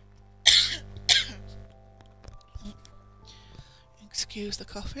 Excuse the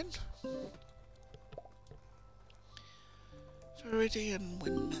coughing. Viridian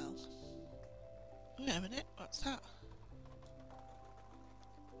windmill. Wait a minute, what's that?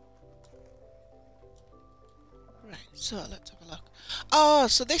 Right, so let's have a look. Oh,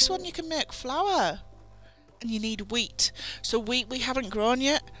 so this one you can make flour. And you need wheat. So wheat we haven't grown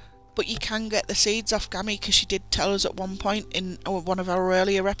yet, but you can get the seeds off Gammy, because she did tell us at one point in one of our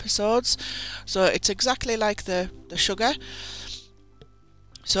earlier episodes. So it's exactly like the sugar.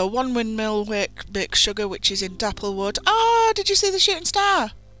 So one windmill makes sugar, which is in Dapplewood. Oh, did you see the shooting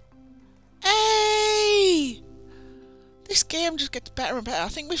star? Hey! This game just gets better and better. I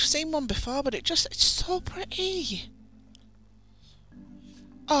think we've seen one before, but it's so pretty.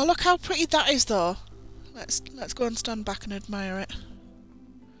 Oh, look how pretty that is, though. Let's go and stand back and admire it.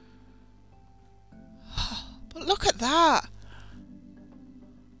 But look at that.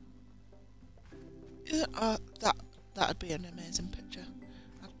 Oh, that'd be an amazing picture.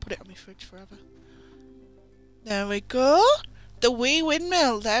 I'd put it on my fridge forever. There we go. The Wee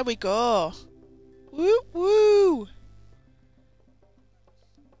Windmill, there we go. Woo woo!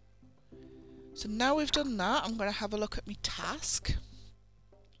 So now we've done that, I'm going to have a look at my task.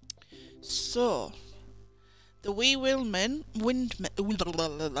 So, the Wee Windmill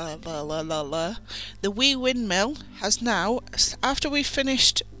has now, after we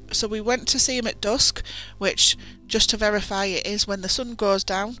finished, so we went to see him at dusk, which, just to verify, it is when the sun goes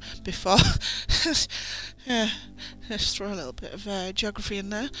down before. Yeah, let's throw a little bit of geography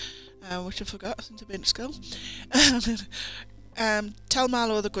in there, which I forgot since I've been to school. Tell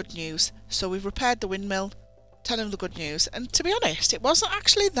Marlo the good news. So we've repaired the windmill, tell him the good news. And to be honest, it wasn't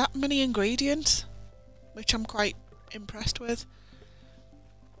actually that many ingredients, which I'm quite impressed with.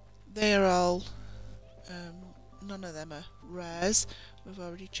 They're all, none of them are rares. We've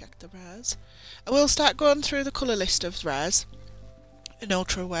already checked the rares. I will start going through the colour list of rares and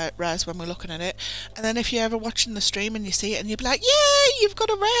ultra rares when we're looking at it. And then if you're ever watching the stream and you see it and you'll be like, yay, you've got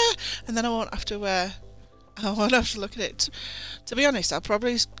a rare! And then I won't have to look at it. To be honest, I'll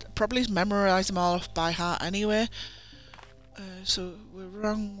probably memorise them all off by heart anyway. So we're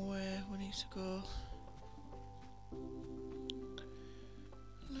wrong where we need to go.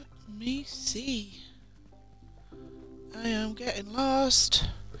 Let me see. I am getting lost.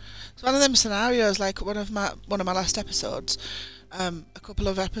 It's one of them scenarios, like one of my last episodes. A couple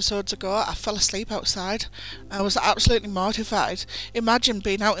of episodes ago, I fell asleep outside. I was absolutely mortified. Imagine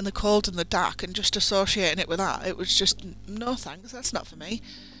being out in the cold and the dark and just associating it with that. It was just, no thanks, that's not for me.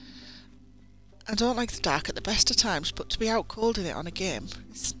 I don't like the dark at the best of times, but to be out cold in it on a game,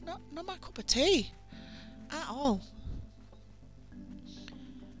 it's not my cup of tea. At all.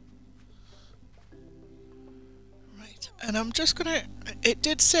 Right, and I'm just gonna, it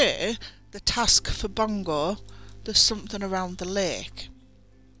did say the task for Bongo, there's something around the lake.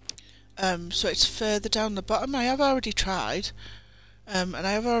 So it's further down the bottom. I have already tried, and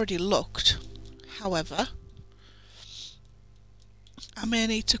I have already looked. However, I may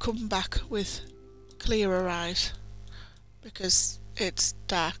need to come back with clearer eyes because it's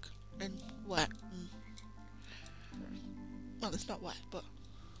dark and wet. Well, it's not wet, but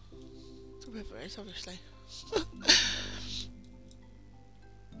the river is, obviously.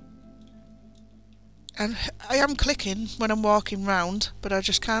 And I am clicking when I'm walking round, but I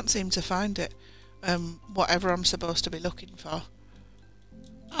just can't seem to find it. Whatever I'm supposed to be looking for.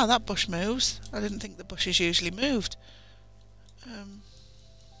 Oh, that bush moves. I didn't think the bushes usually moved.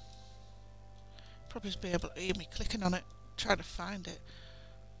 Probably be able to hear me clicking on it, trying to find it.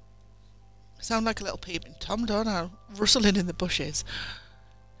 I sound like a little peeping Tom, don't I? Rustling in the bushes.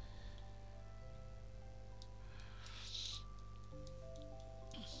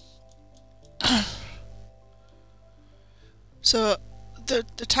 So the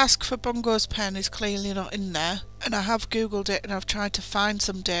task for Bongo's pen is clearly not in there, and I have googled it and I've tried to find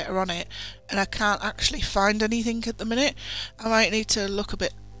some data on it, and I can't actually find anything at the minute. I might need to look a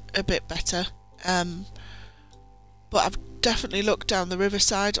bit better, but I've definitely looked down the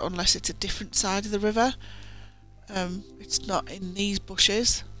riverside, unless it's a different side of the river. It's not in these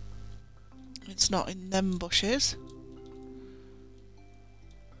bushes, it's not in them bushes.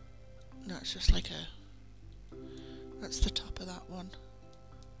 No, it's just like that's the top of that one.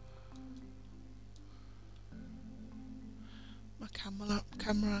 My camera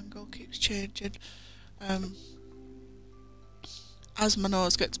angle keeps changing. As my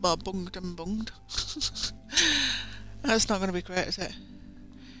nose gets more bunged and bunged. That's not going to be great, is it?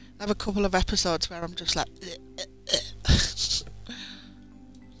 I have a couple of episodes where I'm just like...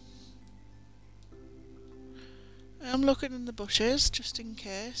 I'm looking in the bushes, just in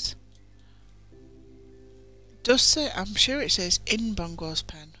case. It does say, I'm sure it says in Bongo's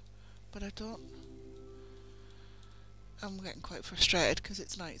pen, but I don't... I'm getting quite frustrated because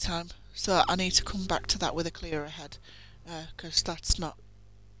it's night time, so I need to come back to that with a clearer head, because that's not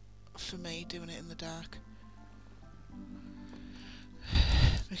for me, doing it in the dark.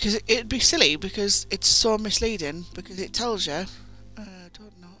 Because it'd be silly, because it's so misleading, because it tells you... I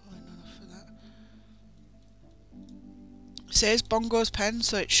don't know enough for that. It says Bongo's pen,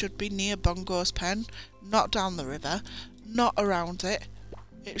 so it should be near Bongo's pen, not down the river, not around it.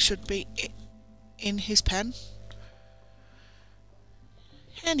 It should be in his pen.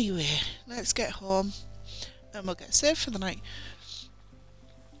 Anyway, let's get home and we'll get saved for the night.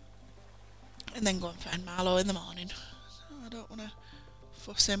 And then go and find Marlo in the morning. I don't want to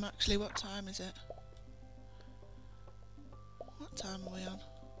fuss him actually. What time is it? What time are we on?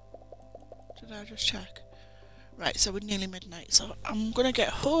 Did I just check? Right, so we're nearly midnight, so I'm going to get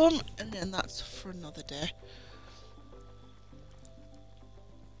home and then that's for another day.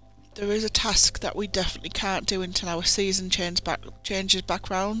 there is a task that we definitely can't do until our season changes back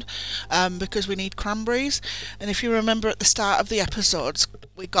round, because we need cranberries. And if you remember at the start of the episodes,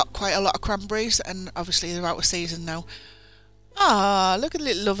 we got quite a lot of cranberries, and obviously they're out of season now. Ah, look at the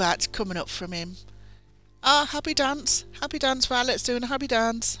little love hearts coming up from him. Ah, happy dance, Violet's doing a happy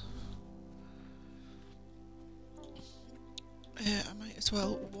dance. I might as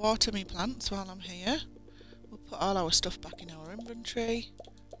well water me plants while I'm here. We'll put all our stuff back in our inventory.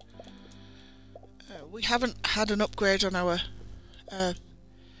 We haven't had an upgrade on our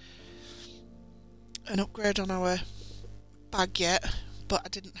bag yet, but I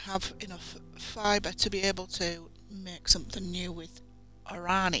didn't have enough fibre to be able to make something new with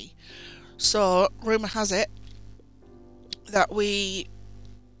Arani. So rumour has it that we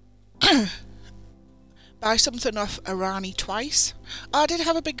buy something off Arani twice. Oh, I did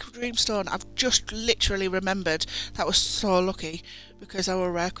have a big dreamstone. I've just literally remembered. That was so lucky, because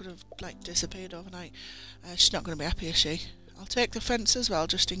our rare could have like disappeared overnight. She's not going to be happy, is she? I'll take the fence as well,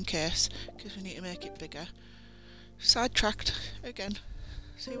 just in case, because we need to make it bigger. Sidetracked again.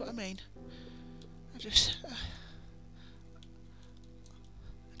 See what I mean? I just I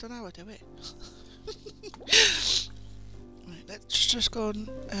don't know how I do it. Right, let's just go and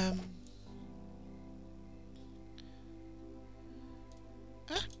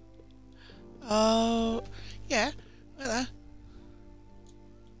oh, yeah, right there.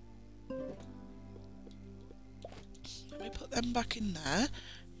 Let me put them back in there,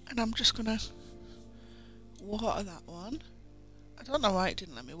 and I'm just gonna water that one. I don't know why it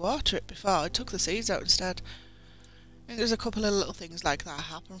didn't let me water it before. I took the seeds out instead. I think there's a couple of little things like that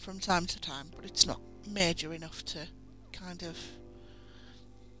happen from time to time, but it's not major enough to kind of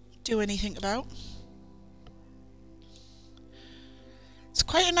do anything about. It's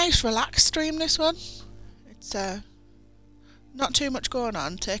quite a nice relaxed stream, this one. It's not too much going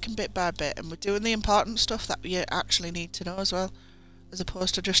on, taking bit by bit, and we're doing the important stuff that we actually need to know as well, as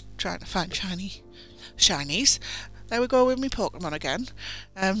opposed to just trying to find shinies. There we go with me Pokemon again.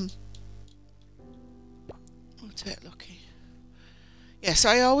 We'll take lucky. Yes,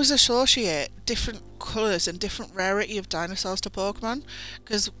 I always associate different colours and different rarity of dinosaurs to Pokemon,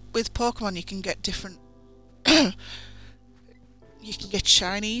 because with Pokemon you can get different you can get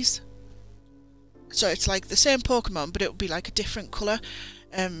shinies, so it's like the same Pokemon but it would be like a different colour,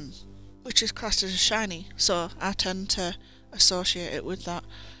 which is classed as a shiny, so I tend to associate it with that.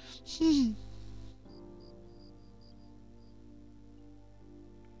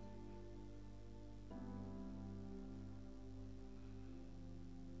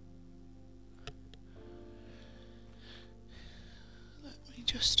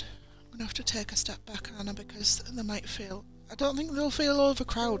 I'm gonna have to take a step back, Anna, because they might feel, I don't think they'll feel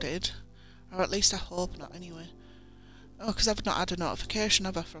overcrowded, or at least I hope not anyway. Oh, because I've not had a notification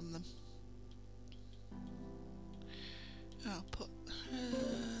ever from them. I'll put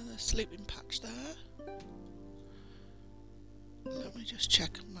the sleeping patch there. Let me just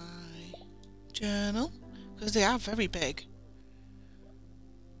check my journal, because they are very big.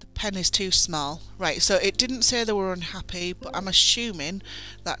 The pen is too small. Right, so it didn't say they were unhappy, but I'm assuming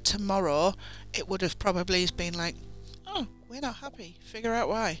that tomorrow it would have probably been like, oh, we're not happy, figure out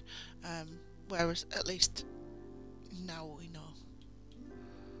why. Whereas at least now we know.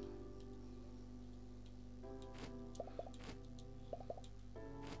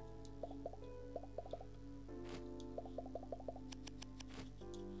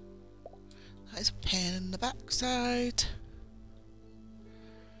 That is a pain in the backside.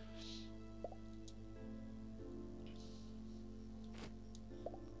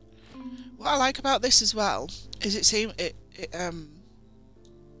 What I like about this as well is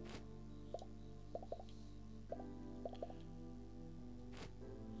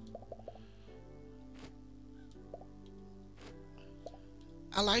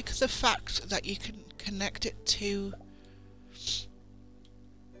I like the fact that you can connect it to.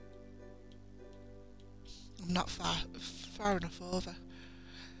 I'm not far enough over.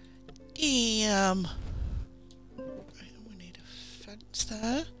 Damn. Right, we need a fence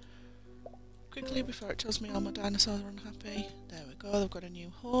there. Quickly before it tells me all my dinosaurs are unhappy. There we go, they've got a new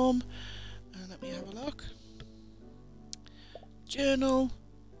home. Let me have a look. Journal.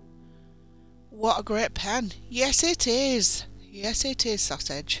 What a great pen. Yes it is. Yes it is,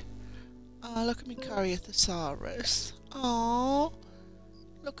 Sausage. Oh, look at me Cariothesaurus. Oh,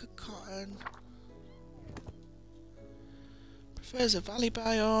 look at Cotton. Prefers a valley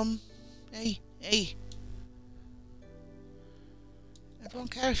biome. Hey, hey. I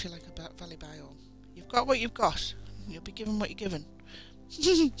don't care if you like a valley biome. You've got what you've got. You'll be given what you're given.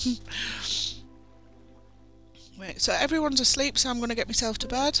 Right, so everyone's asleep, so I'm going to get myself to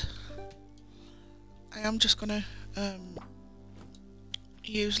bed. I am just going to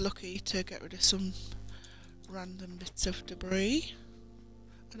use Lucky to get rid of some random bits of debris.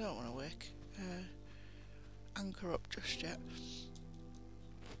 I don't want to wake Anchor up just yet.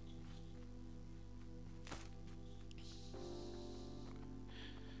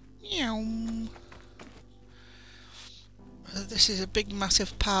 Meow. This is a big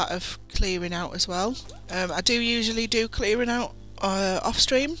massive part of clearing out as well. I do usually do clearing out off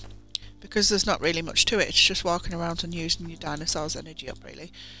stream because there's not really much to it. It's just walking around and using your dinosaurs' energy up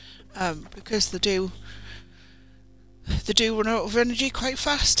really, because they do run out of energy quite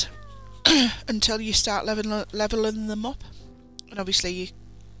fast until you start leveling them up, and obviously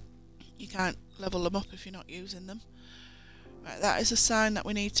you can't level them up if you're not using them. Right, that is a sign that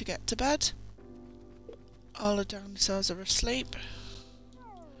we need to get to bed. All the dinosaurs are asleep.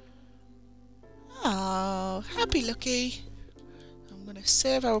 Oh, happy Lucky. I'm going to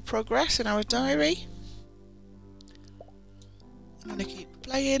save our progress in our diary. I'm going to keep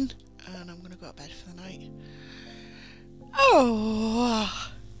playing and I'm going to go to bed for the night.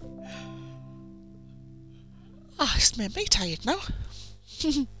 Oh, it's made me tired now.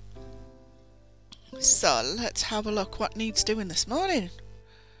 So let's have a look what needs doing this morning.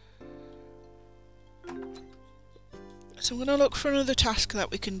 So I'm going to look for another task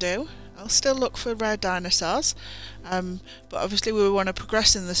that we can do. I'll still look for rare dinosaurs, but obviously we want to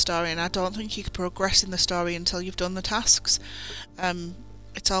progress in the story, and I don't think you can progress in the story until you've done the tasks.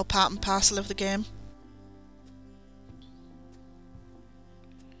 It's all part and parcel of the game.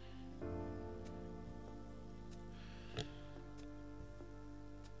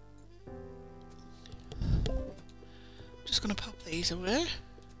 Just going to pop these away.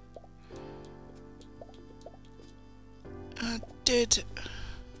 I did...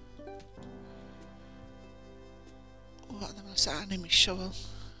 What was that? I need my shovel.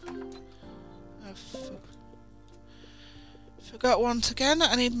 I've forgot once again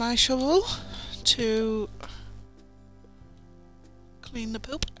that I need my shovel to clean the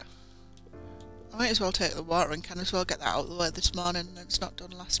poop. I might as well take the watering can as well, get that out of the way this morning, and it's not done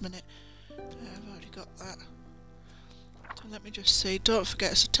last minute. I've already got that. So let me just see. Don't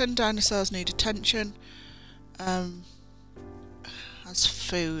forget, so 10 dinosaurs need attention. As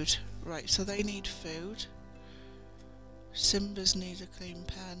food. Right, so they need food. Simba's needs a clean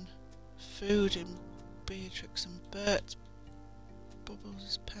pen. Food in Beatrix and Bert.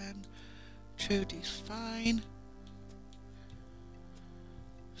 Bubbles' pen. Trudy's fine.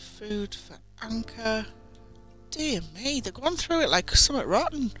 Food for Anchor. Dear me, they're going through it like something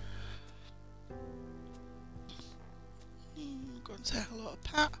rotten. Go and say hello to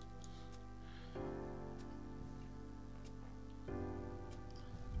Pat.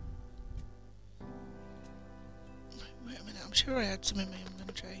 Wait a minute, I'm sure I had some in my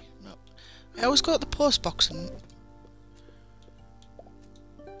inventory. No. I always go to the post box and...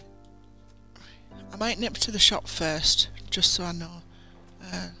 I might nip to the shop first, just so I know.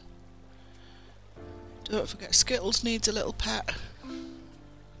 Don't forget, Skittles needs a little pet.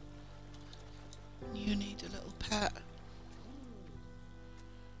 You need a little pet.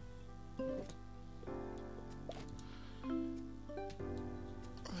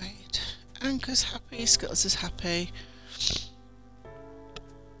 Right, Anchor's happy, Skittles is happy.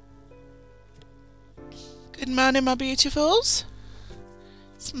 Good morning, my beautifuls.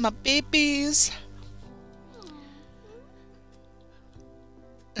 It's my babies.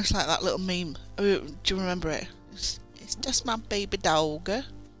 It's like that little meme. Oh, do you remember it? It's just my baby dog. Oh,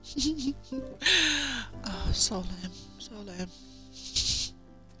 so lame. So lame.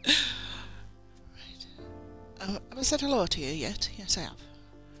 Right. Have I said hello to you yet? Yes, I have.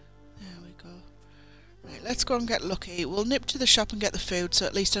 There we go. Right, let's go and get Lucky. We'll nip to the shop and get the food, so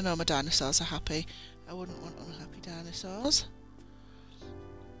at least I know my dinosaurs are happy. I wouldn't want unhappy dinosaurs.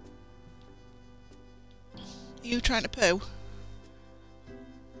 Are you trying to poo?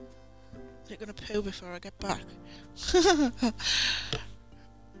 Is it going to poo before I get back?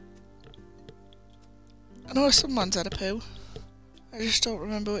 I know someone's had a poo. I just don't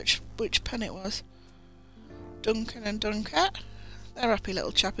remember which pen it was. Duncan and Duncat. They're happy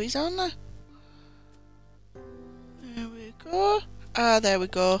little chappies, aren't they? There we go. Ah, there we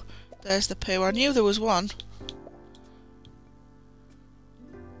go. There's the poo. I knew there was one.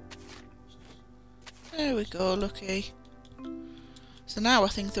 There we go, Lucky. So now I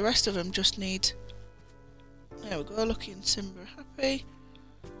think the rest of them just need... There we go, Lucky and Simba are happy.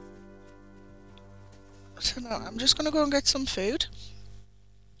 So now I'm just going to go and get some food.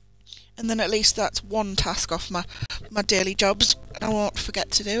 And then at least that's one task off my daily jobs. And I won't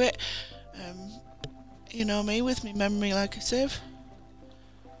forget to do it. You know me with me memory like a sieve.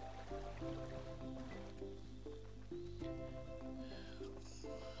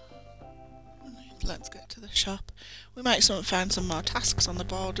 Let's get to the shop. We might find some more tasks on the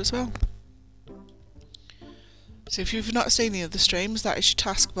board as well. So if you've not seen the other streams, that is your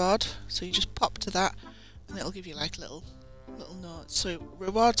task board. So you just pop to that and it'll give you like little notes. So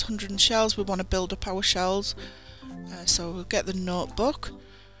rewards 100 shells, we want to build up our shells. So we'll get the notebook.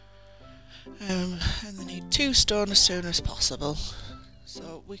 And they need 2 stone as soon as possible.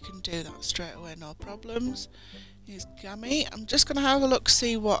 So we can do that straight away, no problems. Here's Gammy. I'm just going to have a look,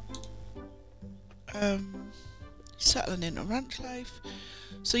 see what... settling into ranch life.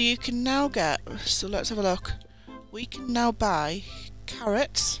 So you can now get... So let's have a look. We can now buy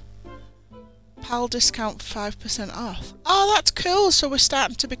carrots. Pal discount 5% off. Oh, that's cool. So we're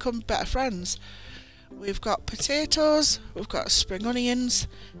starting to become better friends. We've got potatoes. We've got spring onions.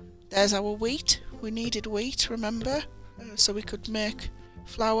 There's our wheat. We needed wheat, remember? So we could make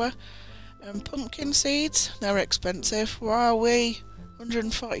flour. Pumpkin seeds. They're expensive. Where are we?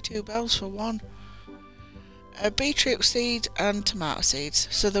 142 bells for one. Beetroot seed and tomato seeds.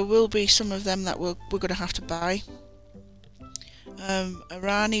 So there will be some of them that we're going to have to buy.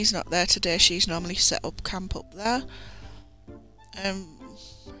 Arani's not there today. She's normally set up camp up there.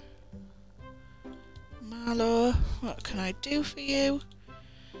 Marlo, what can I do for you?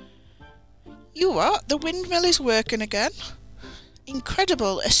 You what? The windmill is working again?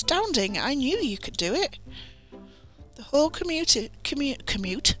 Incredible, astounding. I knew you could do it. The whole community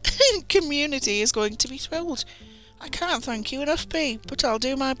is going to be thrilled. I can't thank you enough, Bee, but I'll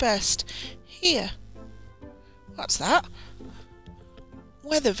do my best. Here. What's that?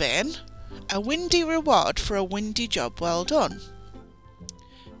 Weather vane. A windy reward for a windy job well done.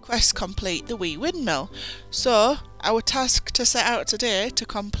 Quest complete the Wee Windmill. So, our task to set out today to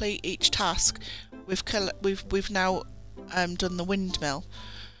complete each task, we've now done the windmill.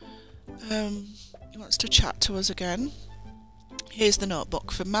 He wants to chat to us again. Here's the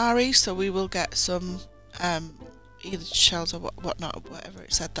notebook for Mari, so we will get some either shells or whatnot, whatever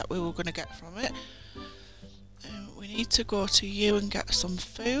it said that we were going to get from it. We need to go to you and get some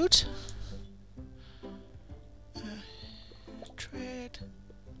food. Trade.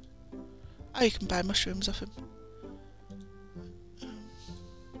 Oh, you can buy mushrooms off him.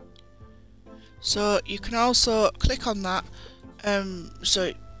 So you can also click on that.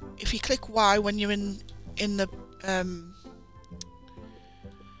 So if you click Y when you're in the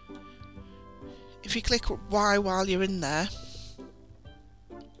if you click Y while you're in there,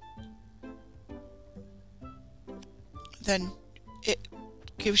 then it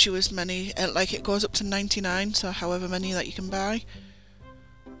gives you as many, like it goes up to 99, so however many that you can buy.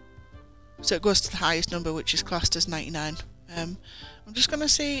 So it goes to the highest number, which is classed as 99. I'm just going to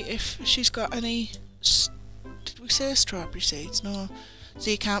see if she's got any... Did we say strawberry seeds? No. So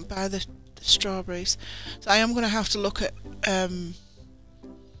you can't buy the strawberries. So I am going to have to look at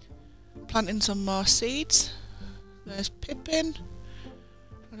planting some more seeds. There's Pippin.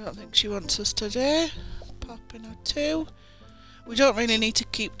 I don't think she wants us today. Pop in her too. We don't really need to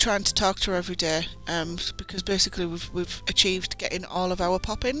keep trying to talk to her every day, because basically we've achieved getting all of our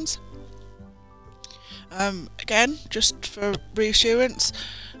pop-ins. Again, just for reassurance,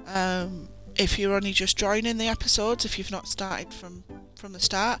 if you're only just joining the episodes, if you've not started from the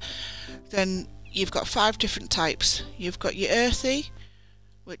start, then you've got 5 different types. You've got your earthy,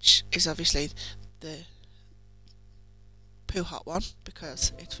 which is obviously the poo hot one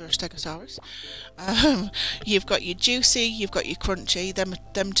because it's for a stegosaurus. You've got your juicy, you've got your crunchy.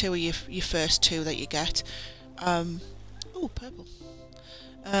 Them two are your first 2 that you get. Oh, purple.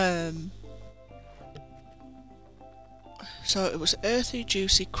 So it was earthy,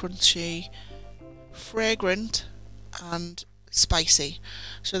 juicy, crunchy, fragrant and spicy.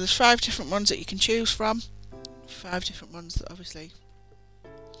 So there's 5 different ones that you can choose from. 5 different ones that obviously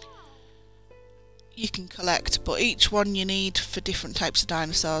you can collect, but each one you need for different types of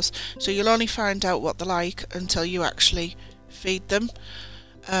dinosaurs. So you'll only find out what they're like until you actually feed them.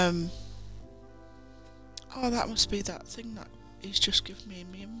 Oh, that must be that thing that he's just given me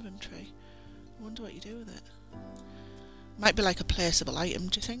in my inventory. I wonder what you do with it. Might be like a placeable item,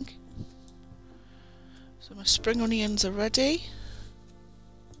 do you think? So my spring onions are ready.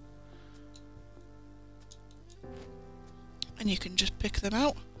 And you can just pick them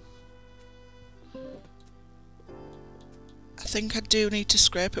out. I think I do need to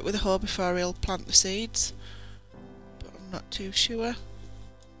scrape it with a hoe before I'll plant the seeds, but I'm not too sure.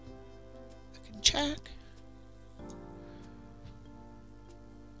 I can check.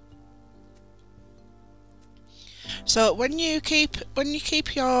 So when you keep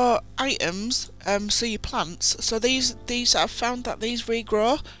your items, so your plants, so these I've found that these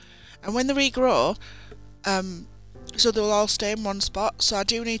regrow, and when they regrow, so they'll all stay in one spot. So I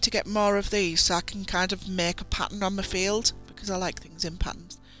do need to get more of these so I can kind of make a pattern on my field, because I like things in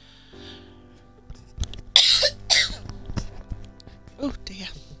patterns. Oh dear.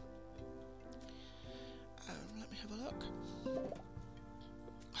 Let me have a look.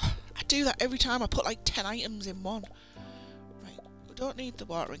 I do that every time. I put like 10 items in one. Right, we don't need the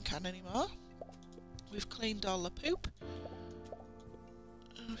watering can anymore. We've cleaned all the poop.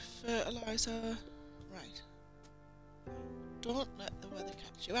 Fertiliser. Right. Don't let the weather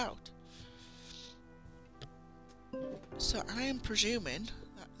catch you out. So I am presuming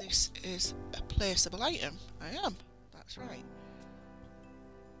that this is a placeable item. I am. That's right.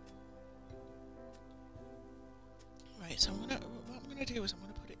 Right, so what I'm gonna do is I'm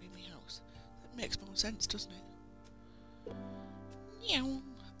gonna put it in my house. That makes more sense, doesn't it? Meow.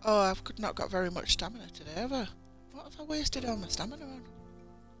 Oh, I've not got very much stamina today, have I? What have I wasted all my stamina on?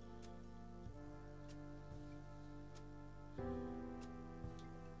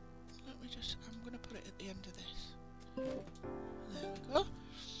 Let me just... I'm gonna put it at the end of this. There we go.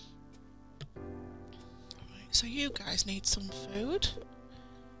 Right, so you guys need some food.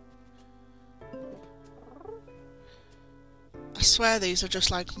 I swear these are just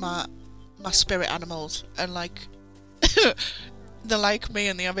like my spirit animals, and like they're like me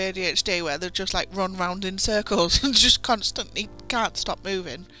and they have ADHD, where they just like run round in circles and just constantly can't stop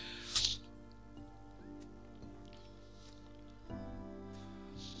moving.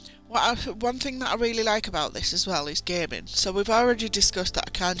 One thing that I really like about this as well is gaming. So we've already discussed that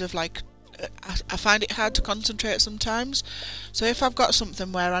I kind of like I find it hard to concentrate sometimes. So if I've got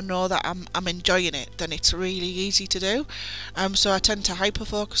something where I know that I'm enjoying it, then it's really easy to do. So I tend to hyper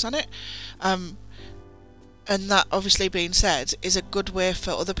focus on it. And that, obviously being said, is a good way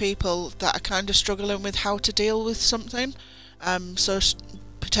for other people that are kind of struggling with how to deal with something. So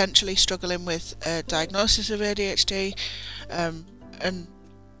potentially struggling with a diagnosis of ADHD, and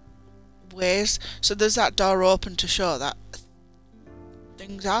ways. So there's that door open to show that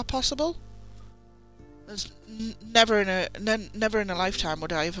things are possible. There's never in a lifetime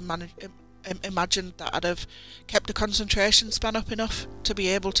would I even imagine that I'd have kept a concentration span up enough to be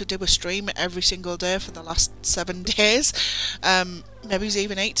able to do a stream every single day for the last 7 days. Maybe it's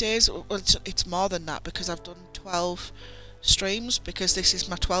even 8 days. Well, it's more than that, because I've done 12 streams, because this is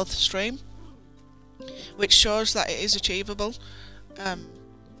my 12th stream, which shows that it is achievable,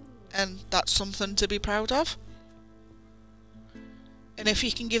 and that's something to be proud of. And if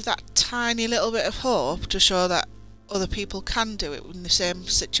you can give that tiny little bit of hope to show that other people can do it in the same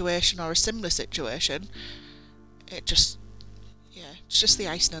situation or a similar situation, it just, yeah, it's just the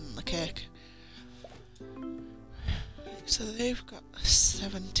icing on the cake. So they've got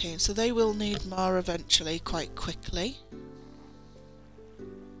 17, so they will need more eventually, quite quickly.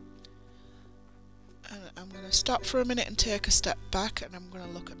 And I'm going to stop for a minute and take a step back, and I'm going to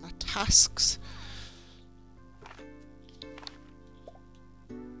look at my tasks.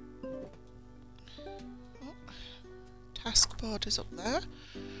 Task board is up there.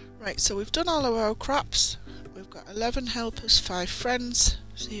 Right, so we've done all of our crops. We've got 11 helpers, 5 friends,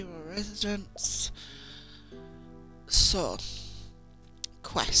 0 residents. So,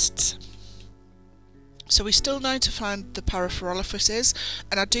 quests. So we still need to find the paraphoroliphus,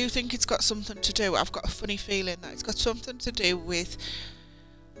 and I do think it's got something to do. I've got a funny feeling that it's got something to do with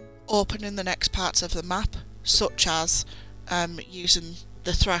opening the next parts of the map, such as using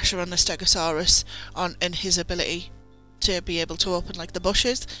the Thrasher and the Stegosaurus and his ability to be able to open like the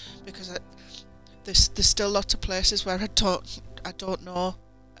bushes, because there's still lots of places where I don't know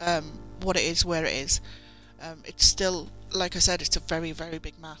what it is, where it is. It's still, like I said, it's a very, very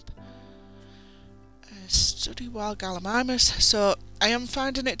big map. Study wild gallimimus. So I am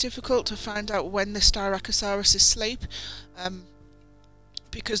finding it difficult to find out when the Styracosaurus is asleep,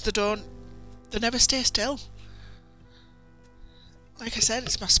 because they never stay still. Like I said,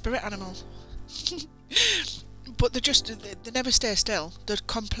 it's my spirit animal. But they never stay still. They're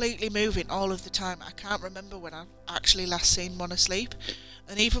completely moving all of the time. I can't remember when I've actually last seen one asleep.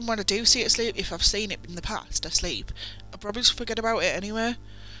 And even when I do see it asleep, if I've seen it in the past asleep, I'll probably just forget about it anyway.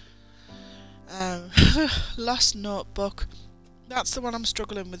 Lost notebook. That's the one I'm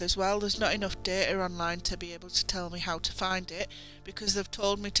struggling with as well. There's not enough data online to be able to tell me how to find it, because they've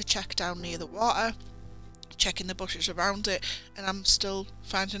told me to check down near the water, checking the bushes around it, and I'm still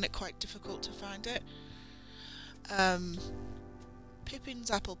finding it quite difficult to find it.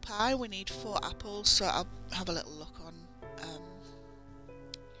 Pippin's apple pie, we need 4 apples, so I'll have a little look on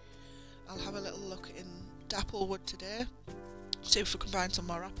I'll have a little look in Dapplewood today. See if we can find some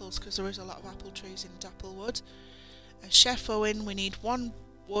more apples, because there is a lot of apple trees in Dapplewood. Chef Owen, we need 1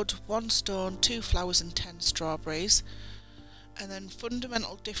 wood, 1 stone, 2 flowers and 10 strawberries. And then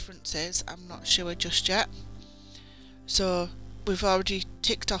fundamental differences, I'm not sure just yet. So we've already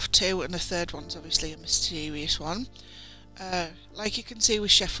ticked off 2, and the third one's obviously a mysterious one. Like you can see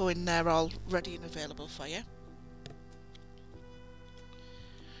with Chef Owen, they're all ready and available for you.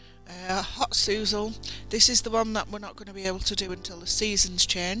 Hot Suzel, this is the one that we're not going to be able to do until the seasons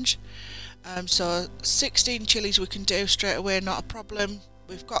change. So 16 chilies we can do straight away, not a problem.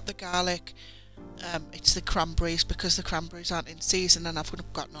 We've got the garlic. It's the cranberries, because the cranberries aren't in season and I've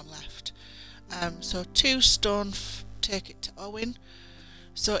got none left. So 2 stone, take it to Owen.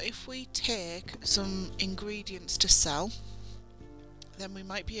 So if we take some ingredients to sell, then we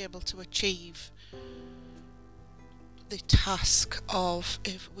might be able to achieve the task of,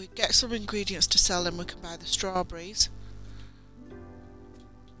 if we get some ingredients to sell, then we can buy the strawberries.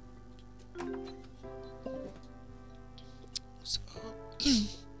 So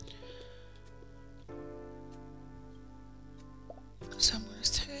so I'm going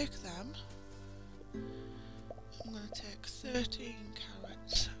to take them. I'm going to take 13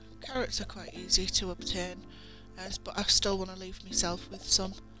 carrots. Carrots are quite easy to obtain, but I still want to leave myself with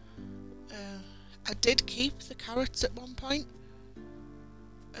some. I did keep the carrots at one point,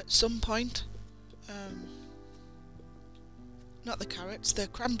 at some point. Not the carrots, the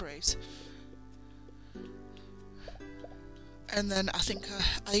cranberries. And then I think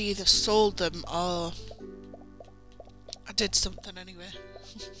I either sold them or I did something anyway.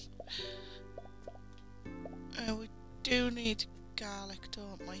 We do need garlic,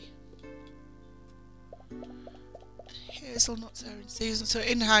 don't we? Hazelnuts are in season, so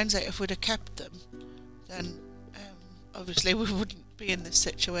in hindsight, if we'd have kept them, then obviously we wouldn't be in this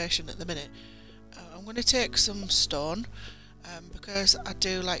situation at the minute. I'm going to take some stone, because I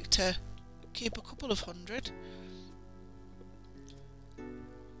do like to keep a couple of hundred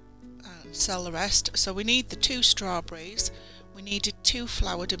and sell the rest. So we need the 2 strawberries, we needed 2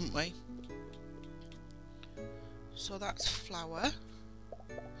 flour, didn't we? So that's flour.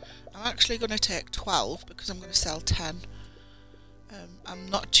 I'm actually going to take 12 because I'm going to sell 10. I'm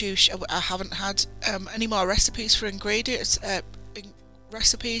not too sure. I haven't had any more recipes for ingredients,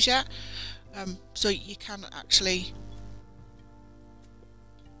 recipes yet. So you can actually.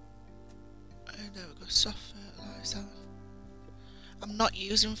 There we go. Soft fertilizer. I'm not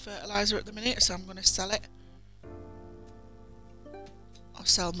using fertilizer at the minute, so I'm going to sell it. I'll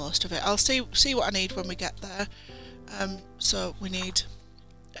sell most of it. I'll see what I need when we get there. So we need.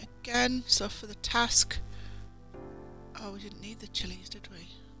 Again, so for the task, oh, we didn't need the chilies, did we?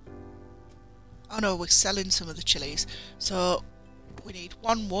 Oh no, we're selling some of the chilies. So we need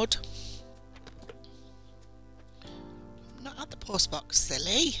 1 wood. I'm not at the post box,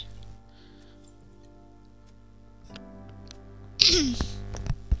 silly.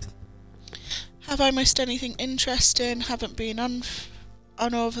 Have I missed anything interesting? Haven't been on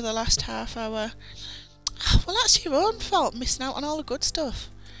over the last half hour. Well, that's your own fault, missing out on all the good stuff.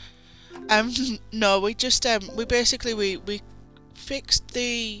 No, we just we basically we fixed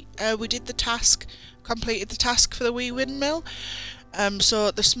the we did the task, completed the task for the Wee Windmill.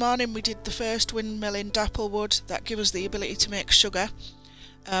 So this morning we did the first windmill in Dapplewood. That gives us the ability to make sugar.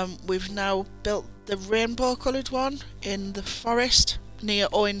 We've now built the rainbow coloured one in the forest near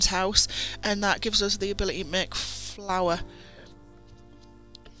Owen's house, and that gives us the ability to make flour.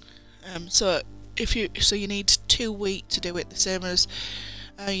 So you need 2 wheat to do it, the same as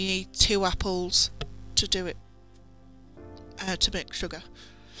you need 2 apples to do it, to make sugar.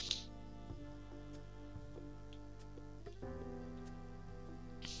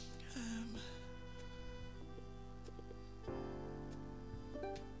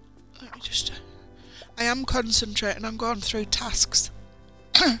 Let me just. I am concentrating. I'm going through tasks.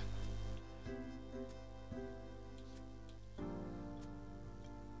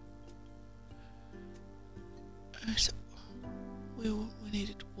 So we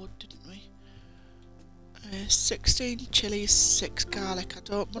needed wood, didn't we? 16 chilies, 6 garlic. I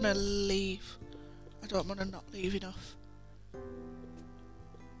don't want to leave. I don't want to not leave enough.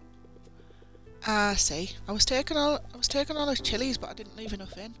 See, I was taking all the chilies, but I didn't leave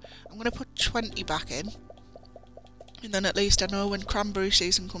enough in. I'm going to put 20 back in, and then at least I know when cranberry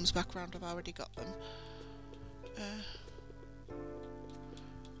season comes back round, I've already got them.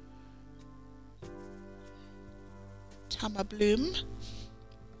 Tama bloom.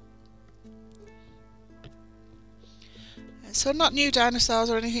 So not new dinosaurs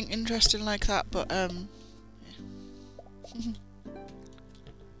or anything interesting like that, but yeah.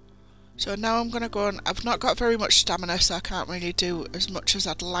 So now I'm going to go and I've not got very much stamina, so I can't really do as much as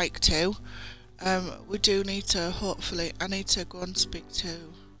I'd like to. We do need to, hopefully, I need to go and speak to,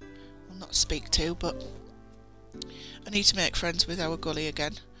 well, not speak to, but I need to make friends with our gully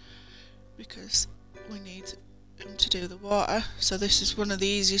again, because we need him to do the water. So this is one of the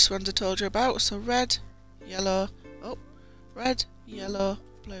easiest ones I told you about. So red, yellow, oh, red, yellow,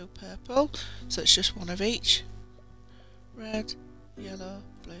 blue, purple. So it's just one of each. Red, yellow,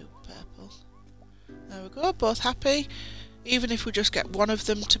 blue, purple. There we go, both happy. Even if we just get one of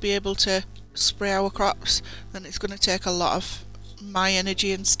them to be able to spray our crops, then it's going to take a lot of my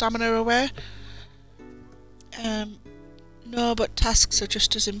energy and stamina away. No, but tasks are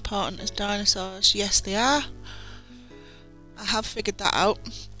just as important as dinosaurs. Yes, they are. I have figured that out,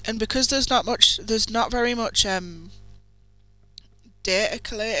 and because there's not very much data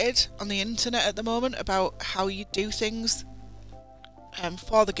collated on the internet at the moment about how you do things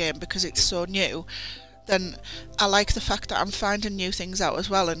for the game, because it's so new, then I like the fact that I'm finding new things out as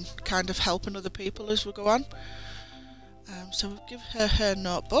well and kind of helping other people as we go on. So we'll give her her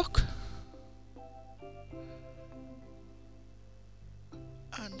notebook.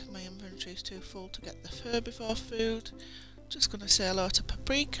 And my inventory is too full to get the fur before food. Just going to say hello to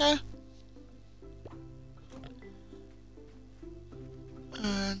Paprika.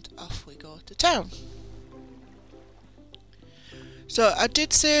 And off we go to town. So I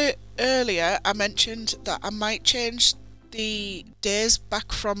did say earlier, I mentioned that I might change the days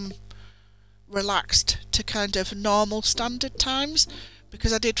back from relaxed to kind of normal standard times,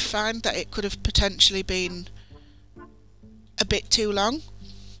 because I did find that it could have potentially been a bit too long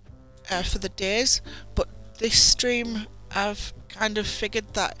for the days, but this stream I've kind of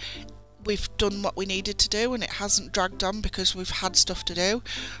figured that we've done what we needed to do and it hasn't dragged on because we've had stuff to do,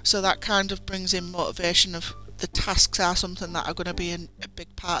 so that kind of brings in motivation of the tasks are something that are going to be a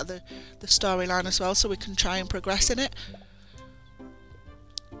big part of the storyline as well, so we can try and progress in it.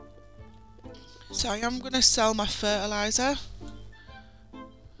 So I am going to sell my fertiliser.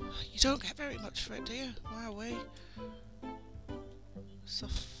 You don't get very much for it, do you? Wow, we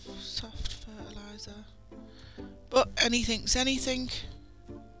soft fertiliser. But anything's anything.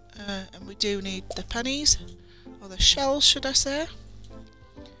 And we do need the pennies, or the shells should I say.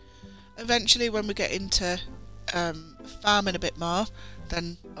 Eventually when we get into farming a bit more,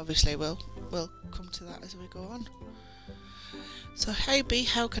 then obviously we'll come to that as we go on. So hey B,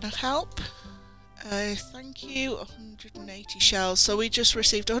 how can I help? Thank you, 180 shells. So we just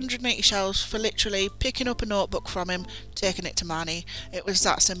received 180 shells for literally picking up a notebook from him, taking it to Manny. It was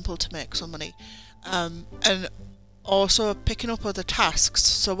that simple to make some money. And also picking up other tasks.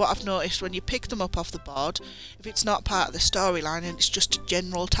 So what I've noticed, when you pick them up off the board, if it's not part of the storyline and it's just a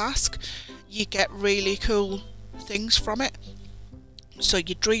general task, you get really cool things from it. So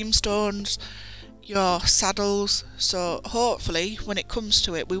your dream stones, your saddles. So hopefully when it comes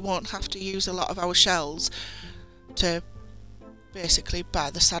to it, we won't have to use a lot of our shells to basically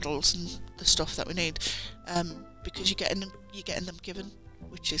buy the saddles and the stuff that we need, because you're getting them given,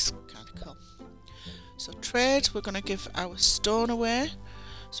 which is kind of cool. So trade, we're going to give our stone away.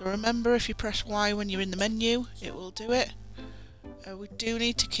 So remember, if you press Y when you're in the menu, it will do it. We do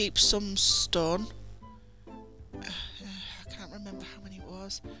need to keep some stone. I can't remember how many it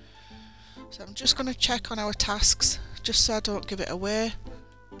was. So I'm just going to check on our tasks, just so I don't give it away.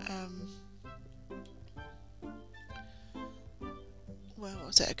 Where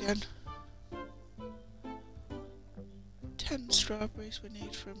was it again? 10 strawberries we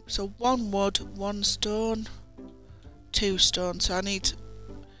need from... So 1 wood, 1 stone, 2 stone. So I need...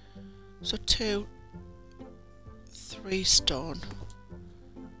 So 2, 3 stone.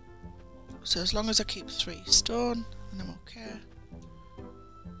 So as long as I keep 3 stone, then I'm okay.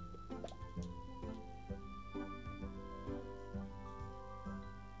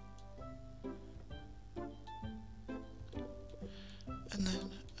 And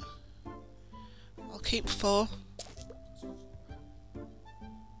then I'll keep 4.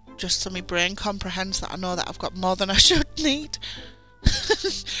 Just so my brain comprehends that I know that I've got more than I should need.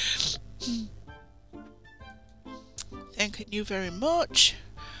 Thanking you very much.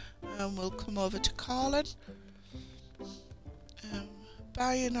 And we'll come over to Colin.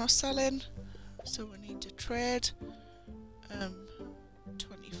 Buying or selling. So we need to trade.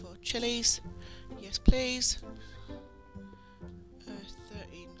 24 chilies. Yes, please.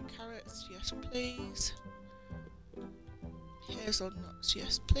 13 carrots. Yes, please. Hazelnuts,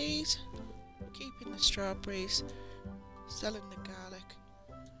 yes please. Keeping the strawberries, selling the garlic,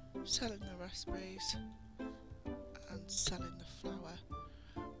 selling the raspberries, and selling the flour.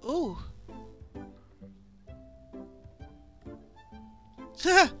 Ooh!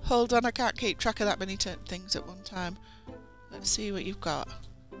 Hold on, I can't keep track of that many things at one time. Let's see what you've got.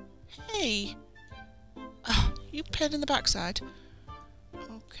 Hey! Oh, you pain in the backside.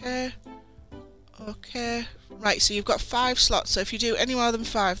 Okay. Okay. Right, so you've got 5 slots, so if you do any more than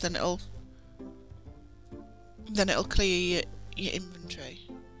 5, then it'll clear your inventory.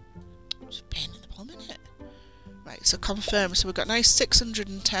 It's a pain in the bum, isn't it? Right, so confirm. So we've got nice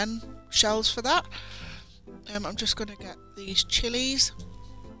 610 shells for that. I'm just going to get these chilies.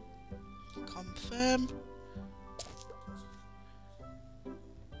 Confirm.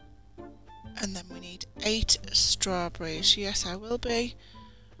 And then we need 8 strawberries. Yes, I will be.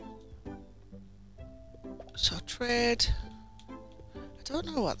 So trade. I don't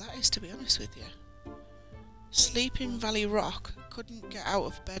know what that is, to be honest with you. Sleeping Valley Rock. Couldn't get out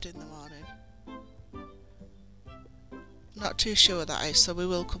of bed in the morning. Not too sure what that is, so we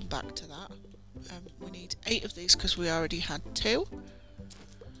will come back to that. We need 8 of these because we already had 2.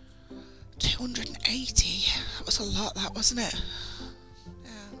 280. That was a lot, that, wasn't it?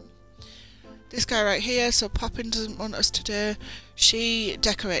 This guy right here, so Poppin doesn't want us to do. She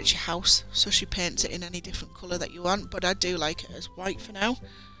decorates your house, so she paints it in any different colour that you want, but I do like it as white for now.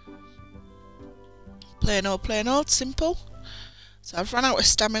 Plain old, simple. So I've run out of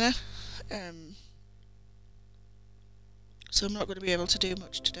stamina, so I'm not going to be able to do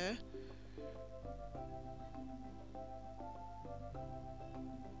much today.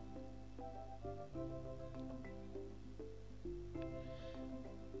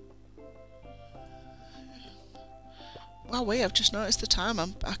 Wow, I've just noticed the time. I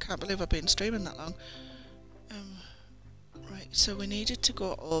can't believe I've been streaming that long. Right, so we needed to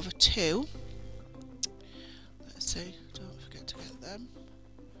go over to... Let's see, don't forget to get them.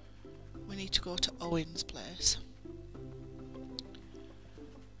 We need to go to Owen's place.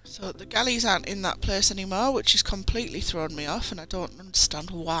 So the galleys aren't in that place anymore, which has completely thrown me off, and I don't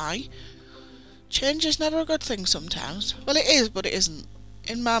understand why. Change is never a good thing sometimes. Well, it is, but it isn't.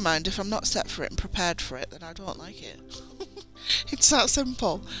 In my mind, if I'm not set for it and prepared for it, then I don't like it. It's that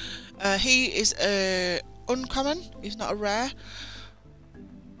simple. He is uncommon. He's not a rare.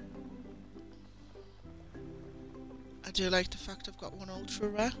 I do like the fact I've got 1 ultra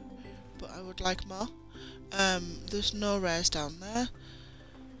rare, but I would like more. There's no rares down there.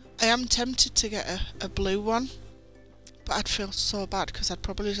 I am tempted to get a blue one, but I'd feel so bad because I'd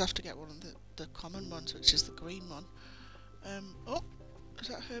probably just have to get one of the common ones, which is the green one. Oh, is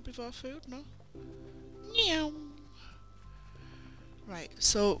that herbivore food? No. Meow. Right,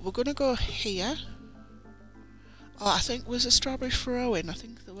 so we're gonna go here. Oh, I think was a strawberry for Owen. I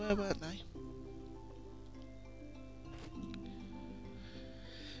think there were, weren't they?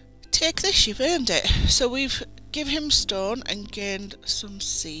 Take this, you've earned it. So we've given him stone and gained some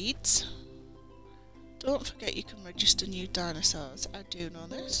seeds. Don't forget you can register new dinosaurs. I do know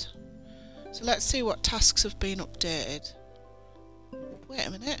this. So let's see what tasks have been updated. Wait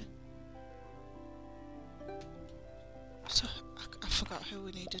a minute. So I forgot who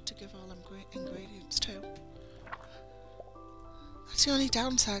we needed to give all them ingredients to. That's the only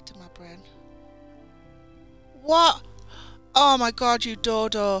downside to my brain. What? Oh my god, you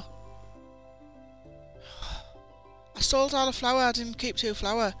dodo. I sold all the flour, I didn't keep 2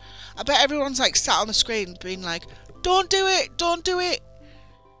 flour. I bet everyone's like sat on the screen being like, don't do it, don't do it.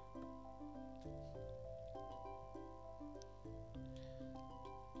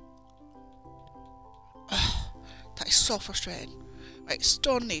 That is so frustrating. Right,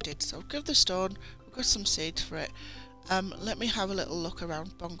 stone needed, so give the stone, we've got some seeds for it. Let me have a little look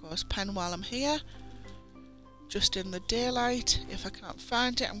around Bongo's pen while I'm here. Just in the daylight. If I can't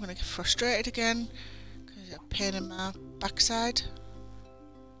find it, I'm going to get frustrated again. Because it's a pain in my backside.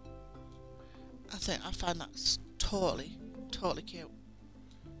 I think I find that's totally cute.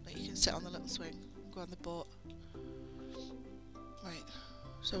 That you can sit on the little swing and go on the boat. Right,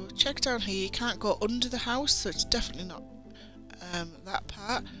 so we'll check down here. You can't go under the house, so it's definitely not that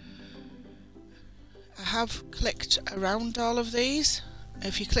part. I have clicked around all of these.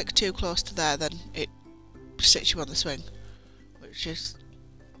 If you click too close to there, then it sits you on the swing, which is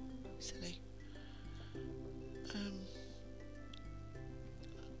silly.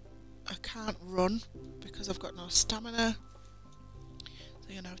 I can't run because I've got no stamina, so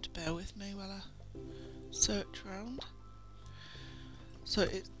you're going to have to bear with me while I search around. So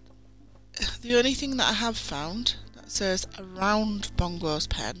the only thing that I have found that says around Bongo's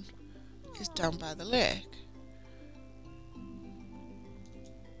pen is down by the lake.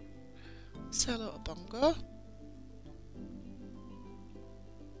 Say hello to Bongo.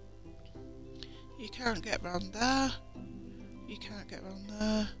 You can't get round there. You can't get round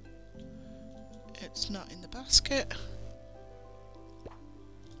there. It's not in the basket.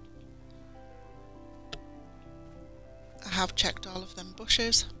 have checked all of them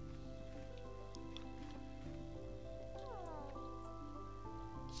bushes.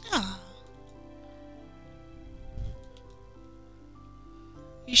 Ah.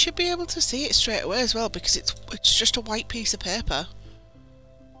 You should be able to see it straight away as well, because it's just a white piece of paper.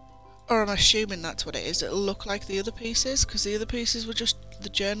 Or I'm assuming that's what it is. It'll look like the other pieces, because the other pieces were just, the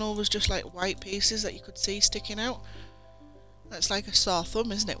journal was just like white pieces that you could see sticking out. That's like a sore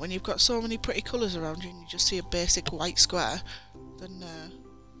thumb, isn't it? When you've got so many pretty colours around you and you just see a basic white square, then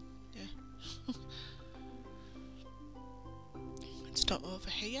yeah. It's not over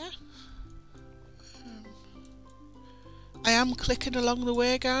here. I am clicking along the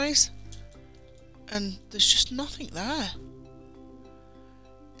way, guys, and there's just nothing there.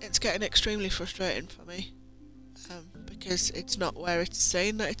 It's getting extremely frustrating for me, because it's not where it's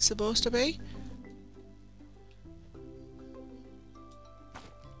saying that it's supposed to be.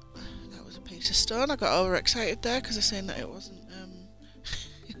 That was a piece of stone. I got overexcited there because I was saying that it wasn't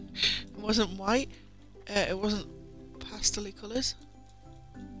it wasn't white. It wasn't pastel-y colours.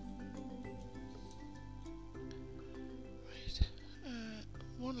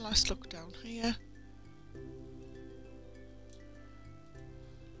 One last look down here.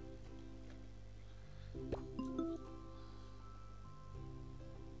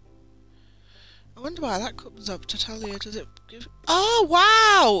 I wonder why that comes up to tell you. Does it give... Oh,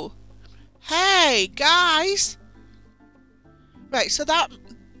 wow! Hey, guys! Right, so that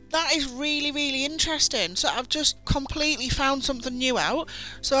is really, really interesting. So I've just completely found something new out.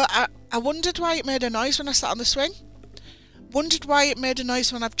 So I wondered why it made a noise when I sat on the swing. Wondered why it made a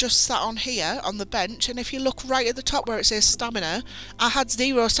noise when I've just sat on here on the bench, and if you look right at the top where it says stamina, I had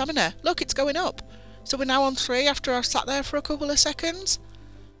 0 stamina. Look, it's going up. So we're now on 3 after I've sat there for a couple of seconds.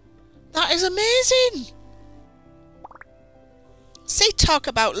 That is amazing! See, talk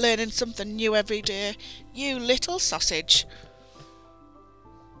about learning something new every day, you little sausage.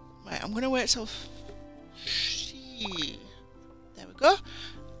 Right, I'm going to wait till... There we go.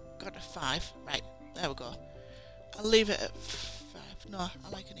 Got a 5. Right, there we go. I'll leave it at 5. No, I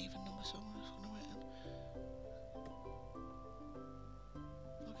like an even number, so I'm just going to wait.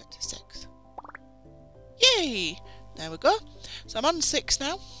 We'll get to 6. Yay! There we go. So I'm on 6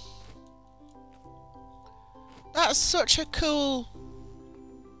 now. That's such a cool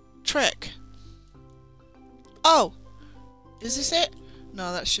trick. Oh! Is this it?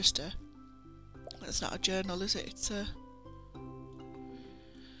 No, that's just a... That's not a journal, is it? It's a...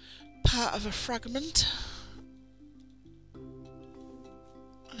 part of a fragment.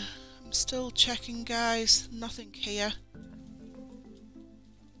 I'm still checking, guys. Nothing here.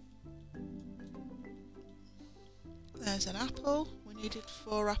 There's an apple. We needed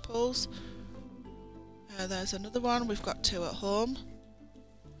 4 apples. There's another one. We've got 2 at home.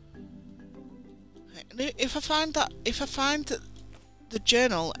 Right. If I find that the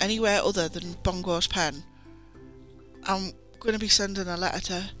journal anywhere other than Bongo's pen, I'm going to be sending a letter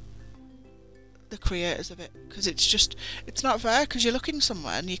to the creators of it, because it's not fair, because you're looking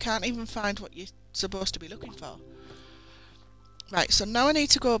somewhere and you can't even find what you're supposed to be looking for. Right, so now I need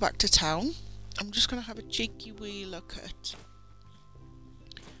to go back to town. I'm just going to have a cheeky wee look at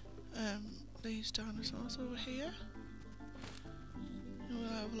these dinosaurs over here. We'll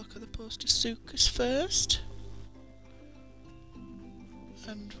have a look at the Postosuchus first.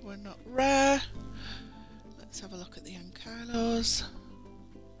 And we're not rare. Let's have a look at the Ankylos.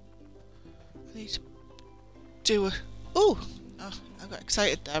 I need to do a... Oh! I got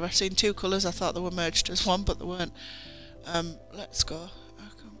excited there. I've seen 2 colours. I thought they were merged as one, but they weren't. Let's go. I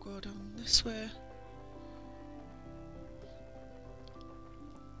can go down this way.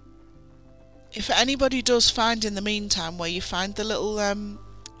 If anybody does find in the meantime where you find the little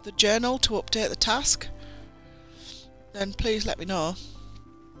the journal to update the task, then please let me know,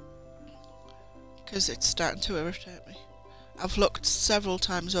 because it's starting to irritate me. I've looked several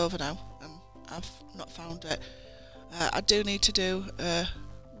times over now and I've not found it. I do need to do a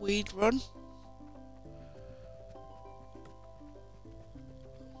weed run.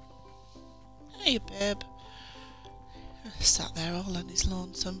 Hey babe. Sat there all on his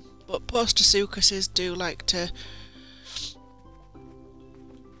lonesome. But Postosuchuses do like to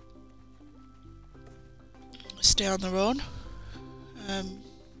stay on their own.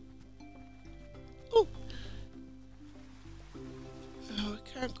 Oh, we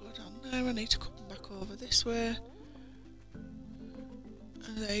can't go down there. I need to come back over this way.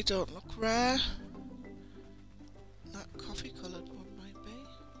 And they don't look rare. That coffee coloured one might be.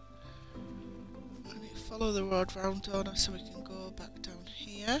 I need to follow the road round, don't I, so we can go back down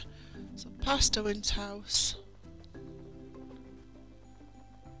here. So past Owen's house.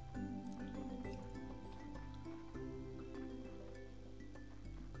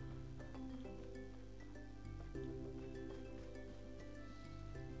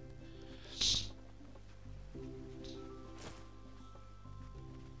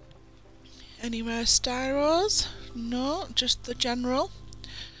 Any rare styros? No, just the general.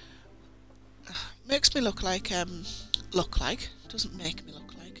 Makes me look like, doesn't make me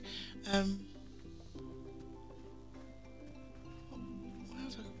look like, where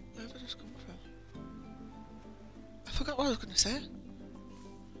have I just come from? I forgot what I was going to say.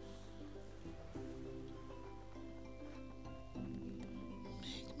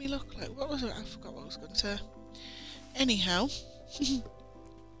 Make me look like, what was it? I forgot what I was going to say. Anyhow,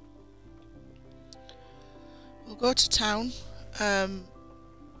 we'll go to town.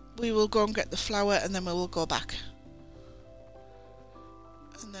 We will go and get the flour and then we will go back.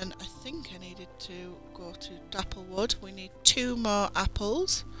 And then I think I needed to go to Dapplewood. We need 2 more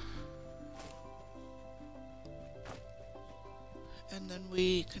apples. And then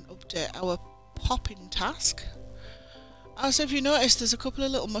we can update our popping task. As if you noticed, there's a couple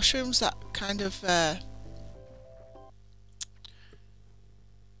of little mushrooms that kind of the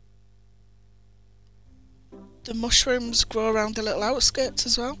mushrooms grow around the little outskirts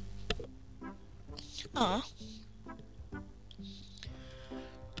as well. Ah.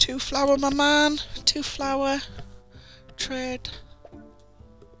 2 flour, my man. 2 flour. Trade.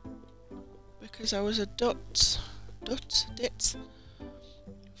 Because I was a dits.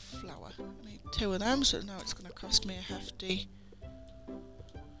 Flour. I need 2 of them, so now it's going to cost me a hefty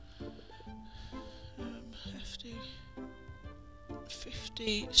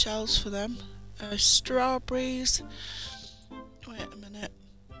 50 shells for them. Strawberries. Wait a minute.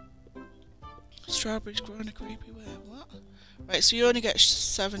 Strawberries grow in a creepy way. What? Right, so you only get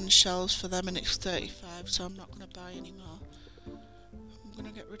 7 shells for them and it's 35, so I'm not going to buy any more. I'm going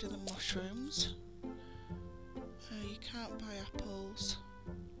to get rid of the mushrooms. You can't buy apples.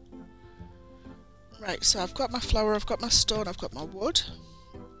 Right, so I've got my flour, I've got my stone, I've got my wood.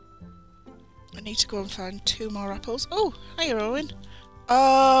 I need to go and find 2 more apples. Oh, hiya Owen.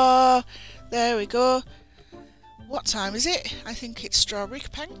 Oh, there we go. What time is it? I think it's strawberry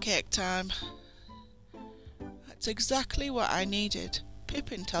pancake time. That's exactly what I needed.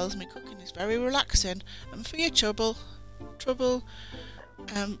 Pippin tells me cooking is very relaxing, and for your trouble,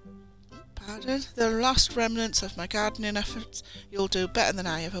 pardon, the last remnants of my gardening efforts, you'll do better than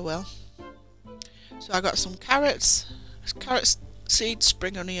I ever will. So I got some carrot seeds,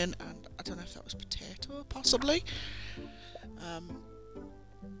 spring onion, and I don't know if that was potato, possibly.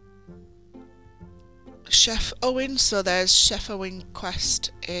 Chef Owen, so there's Chef Owen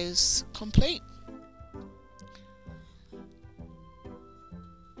quest is complete.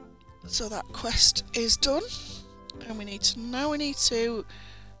 So that quest is done, and we need to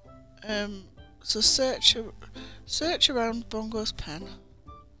so search around Bongo's pen.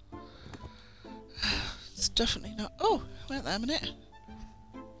 It's definitely not. Oh, wait there a minute.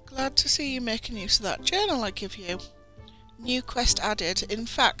 Glad to see you making use of that journal I give you. New quest added. In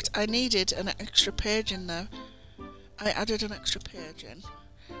fact, I needed an extra page in there. I added an extra page in.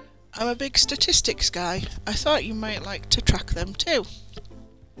 I'm a big statistics guy. I thought you might like to track them too.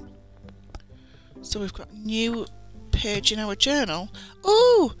 So we've got a new page in our journal.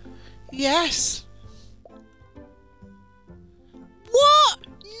 Oh, yes. What?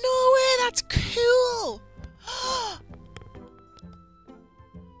 No way, that's cool.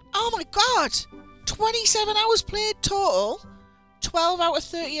 Oh my god. 27 hours played total. 12 out of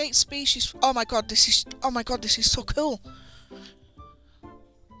 38 species. Oh my god, this is so cool.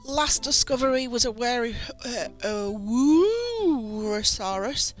 Last discovery was a Woosaurus.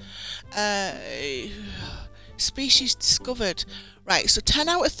 Species discovered. Right, so 10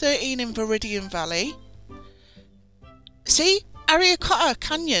 out of 13 in Viridian Valley. See? Ariacotta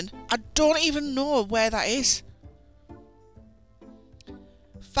Canyon. I don't even know where that is.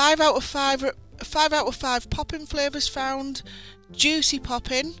 5 out of 5 poppin flavours found. Juicy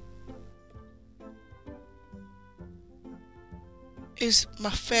poppin is my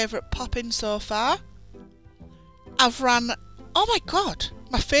favourite poppin so far. I've ran, oh my god,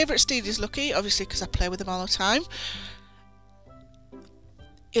 my favourite steed is Lucky, obviously because I play with them all the time.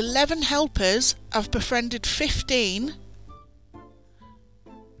 11 helpers, I've befriended 15.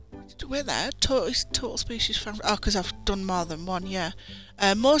 Wait there, total species found, oh because I've done more than one, yeah.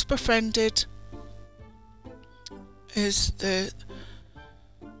 Most befriended is the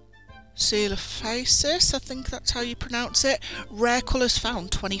Coelophysis, I think that's how you pronounce it. Rare colours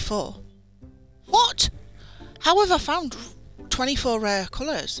found, 24. What? How have I found 24 rare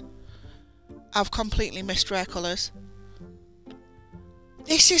colours? I've completely missed rare colours.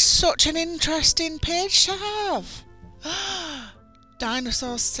 This is such an interesting page to have.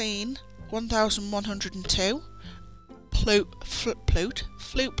 Dinosaurs seen, 1102. Flute played,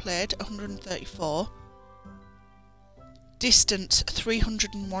 134. Distance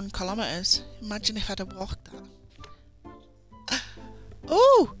 301 kilometres. Imagine if I'd have walked that.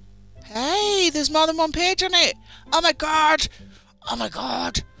 Oh! Hey, there's more than one page on it! Oh my god! Oh my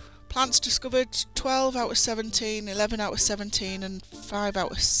god! Plants discovered 12 out of 17, 11 out of 17 and 5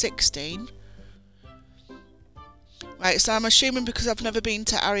 out of 16. Right, so I'm assuming because I've never been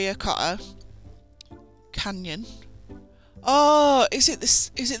to RARE Canyon. Oh, is it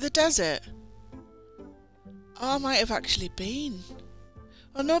the desert? Oh, I might have actually been.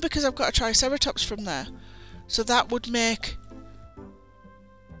 Oh no, because I've got a Triceratops from there. So that would make...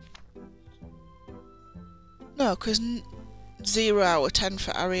 No, because 0 out of 10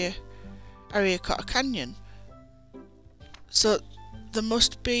 for RARE Canyon. So there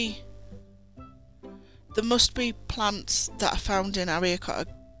must be plants that are found in RARE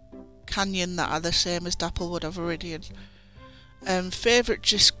Canyon that are the same as Dapplewood or Viridian. Favourite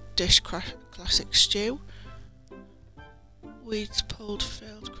dish classic stew. Weeds pulled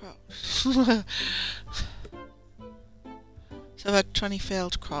failed crops. So I've had 20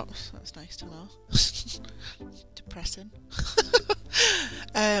 failed crops. That's nice to know. Depressing.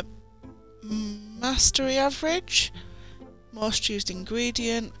 Mastery average. Most used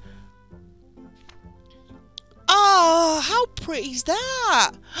ingredient. Oh, how pretty is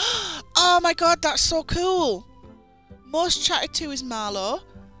that? Oh my god, that's so cool. Most chatted to is Marlow.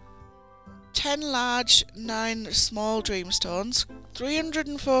 10 large, 9 small dreamstones.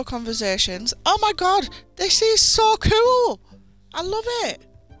 304 conversations. Oh my god, this is so cool. I love it.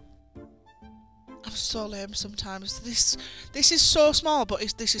 I'm so lame sometimes. This is so small, but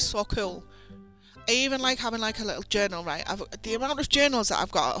this is so cool. I even like having like a little journal, right? The amount of journals that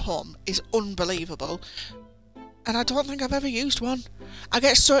I've got at home is unbelievable. And I don't think I've ever used one. I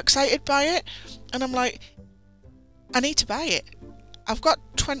get so excited by it, and I'm like, I need to buy it. I've got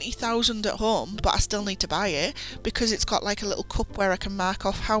 20,000 at home, but I still need to buy it because it's got like a little cup where I can mark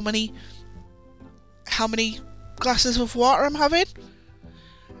off how many glasses of water I'm having.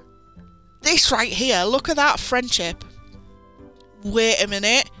 This right here, look at that friendship. Wait a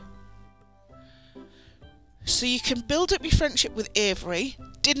minute. So you can build up your friendship with Avery.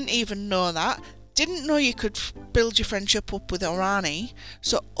 Didn't even know that. Didn't know you could build your friendship up with Orani.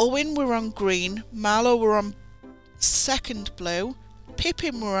 So Owen were on green, Marlow were on second blue,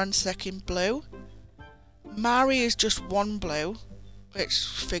 Pippin were on second blue, Mari is just one blue, which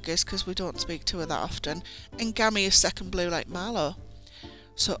figures because we don't speak to her that often, and Gammy is second blue like Marlow.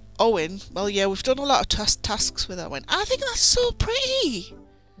 So Owen, well yeah, we've done a lot of tasks with Owen. I think that's so pretty.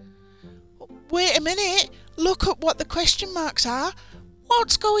 Wait a minute, look at what the question marks are.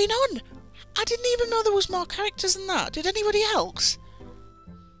 What's going on? I didn't even know there was more characters than that. Did anybody else?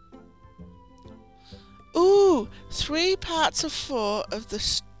 Ooh, 3 parts of 4 of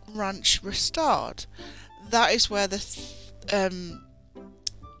the ranch restored. That is where the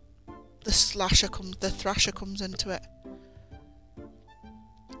thrasher comes into it.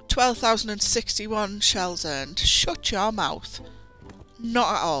 12,061 shells earned. Shut your mouth.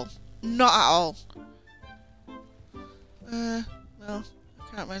 Not at all. Not at all. Well,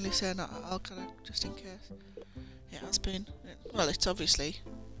 I can't really say not at all, can I? Just in case. It has been. Well, it's obviously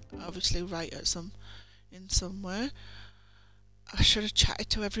right at in somewhere. I should have chatted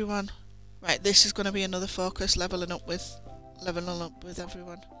to everyone. Right, this is going to be another focus, leveling up with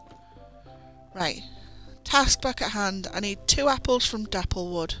everyone. Right, task back at hand. I need 2 apples from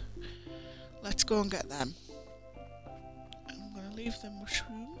Dapplewood. Let's go and get them. I'm going to leave the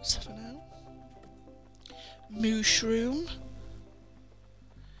mushrooms for now. Mushroom.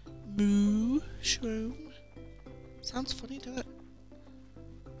 Sounds funny, doesn't it?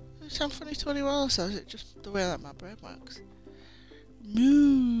 Does it sound funny to anyone else, or is it just the way that my brain works?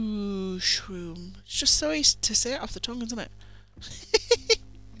 Mushroom. It's just so easy to say it off the tongue, isn't it?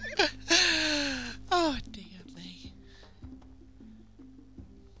 Oh dear me.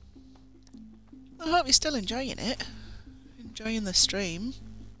 I hope you're still enjoying it. Enjoying the stream.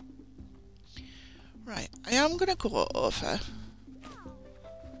 Right, I am going to go over.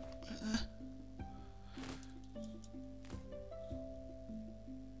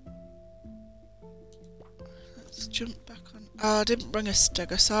 Let's jump back on. Oh, I didn't bring a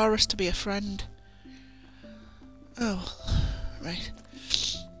Stegosaurus to be a friend. Oh, right.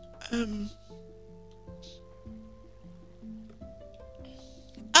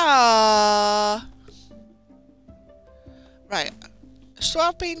 Right. So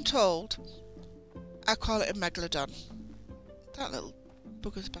I've been told I call it a megalodon. That little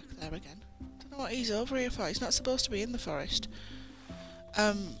bugger's back there again. Don't know what he's over here for. He's not supposed to be in the forest.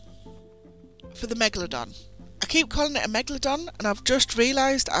 For the megalodon. I keep calling it a megalodon, and I've just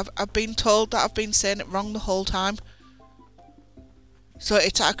realised I've been told that I've been saying it wrong the whole time. So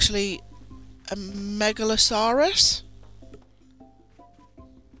it's actually a Megalosaurus,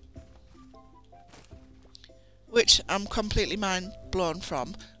 which I'm completely mind blown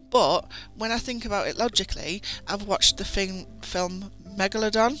from. But when I think about it logically, I've watched the film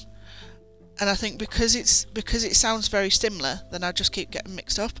Megalodon, and I think because it sounds very similar, then I just keep getting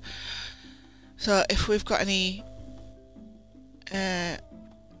mixed up. So if we've got any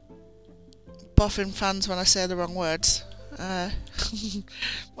boffin fans when I say the wrong words,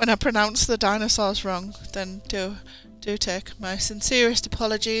 when I pronounce the dinosaurs wrong, then do take my sincerest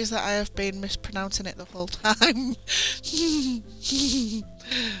apologies that I have been mispronouncing it the whole time.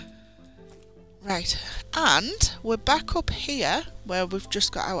 Right, and we're back up here where we've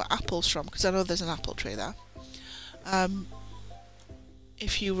just got our apples from, because I know there's an apple tree there.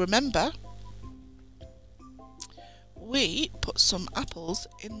 If you remember, we put some apples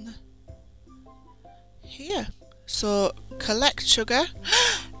in here. So collect sugar.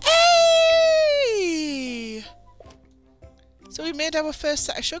 Hey! So we made our first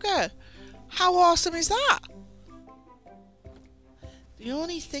set of sugar. How awesome is that? The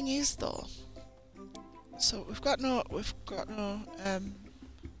only thing is though, so we've got no rare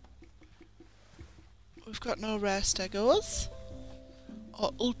stegos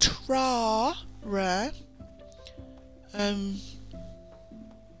or ultra rare.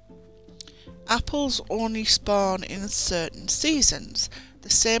 Apples only spawn in certain seasons, the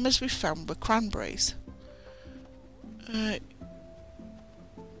same as we found with cranberries. Are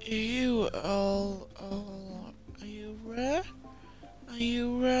you rare? Are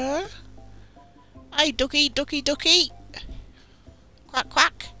you rare? Hey, ducky, ducky, ducky! Quack,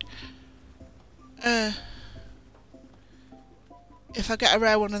 quack! If I get a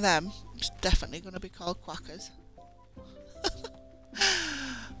rare one of them, it's definitely going to be called quackers.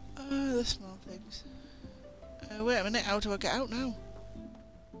 Oh, the small things. Wait a minute, how do I get out now?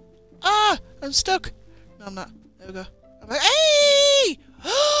 Ah! I'm stuck! No, I'm not. There we go. I'm like, hey!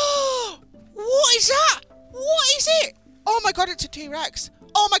 What is that? What is it? Oh my god, it's a T-Rex!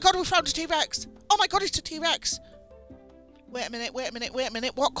 Oh my god, we found a T-Rex! Oh my god, it's a T-Rex! Wait a minute, wait a minute, wait a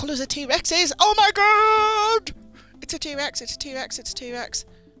minute. What colour's a T-Rex is? Oh my god! It's a T-Rex, it's a T-Rex, it's a T-Rex.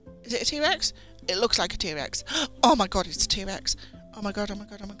 Is it a T-Rex? It looks like a T-Rex. Oh my god, it's a T-Rex. Oh my god, oh my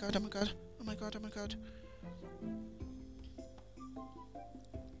god, oh my god, oh my god. Oh my god, oh my god.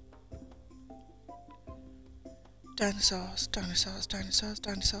 Dinosaurs, dinosaurs, dinosaurs,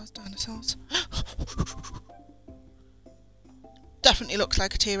 dinosaurs, dinosaurs. Definitely looks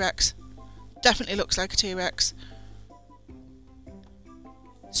like a T-Rex. Definitely looks like a T-Rex.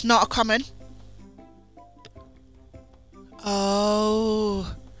 It's not a common.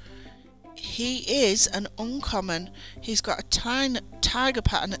 Oh. He is an uncommon. He's got a tiny tiger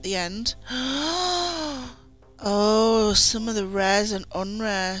pattern at the end. Oh, some of the rares and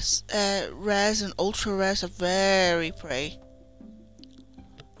unrares, rares and ultra rares are very pretty.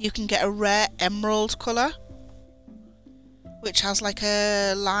 You can get a rare emerald colour, which has like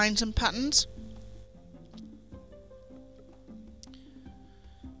lines and patterns.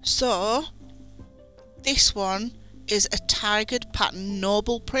 So, this one is a tigered pattern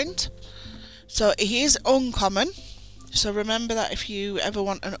noble print. So he is uncommon. So remember that if you ever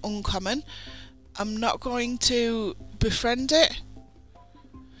want an uncommon, I'm not going to befriend it.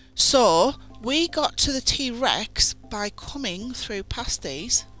 So we got to the T-Rex by coming through past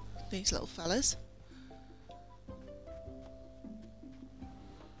these little fellas.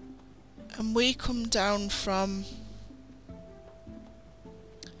 And we come down from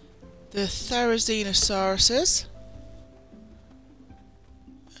the Therizzinosauruses.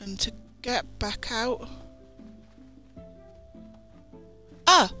 And to get back out...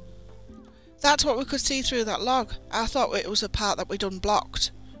 Ah! That's what we could see through that log. I thought it was a part that we'd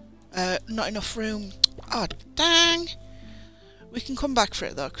unblocked. Not enough room. Oh, dang! We can come back for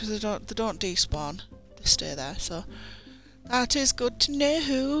it though, because they don't despawn. They stay there, so... That is good to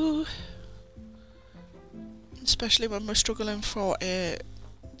know. Especially when we're struggling for a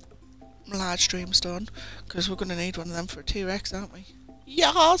large dreamstone, because we're going to need one of them for a T-Rex, aren't we?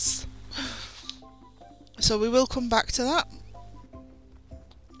 Yes! So we will come back to that.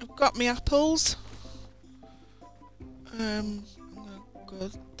 I've got my apples. I'm going to go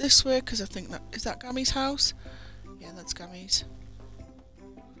this way, because I think that... Is that Gammy's house? Yeah, that's Gammy's.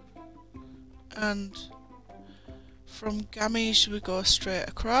 And... from Gammy's we go straight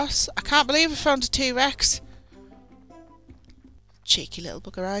across. I can't believe I found a T-Rex. Cheeky little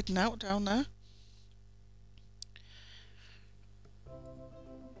bugger hiding out down there.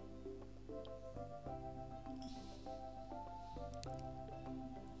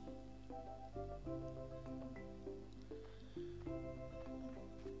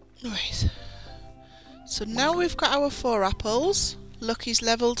 Right. So now we've got our 4 apples. Lucky's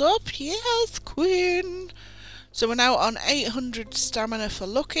levelled up. Yes, Queen. So we're now on 800 stamina for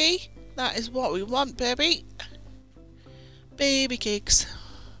Lucky. That is what we want, baby. Baby cakes.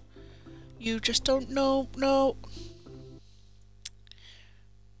 You just don't know. No.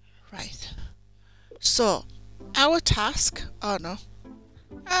 Right. So, our task... Oh, no.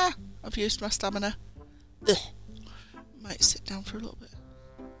 Ah, I've used my stamina. Ugh. Might sit down for a little bit.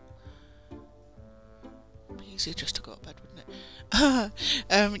 Be easier just to go to bed, wouldn't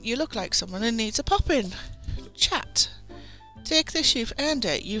it? You look like someone who needs a pop-in. Chat. Take this, you've earned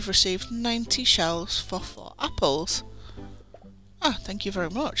it. You've received 90 shells for 4 apples. Ah, thank you very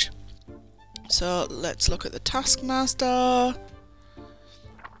much. So, let's look at the Taskmaster.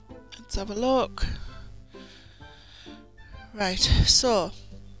 Let's have a look. Right, so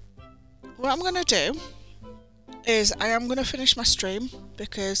what I'm going to do is I am going to finish my stream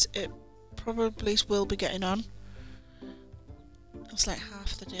because it probably will be getting on. It's like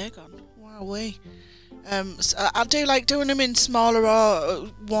half the day gone. Wowee. So I do like doing them in smaller or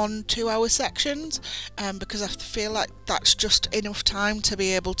 1-2 hour sections because I feel like that's just enough time to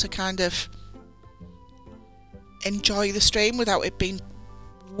be able to kind of enjoy the stream without it being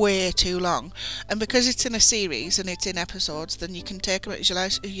way too long. And because it's in a series and it's in episodes, then you can take them at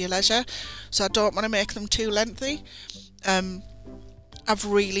your leisure, so I don't want to make them too lengthy. I've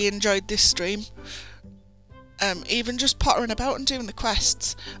really enjoyed this stream, even just pottering about and doing the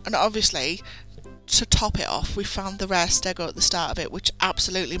quests, and obviously to top it off we found the rare stego at the start of it, which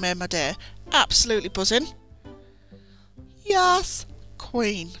absolutely made my day. Absolutely buzzing. Yes,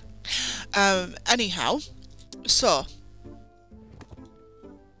 Queen. Anyhow, so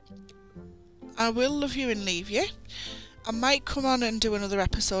I will love you and leave you. I might come on and do another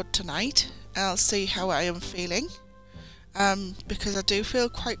episode tonight. I'll see how I am feeling. Because I do feel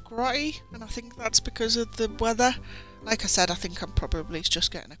quite grotty, and I think that's because of the weather. Like I said, I think I'm probably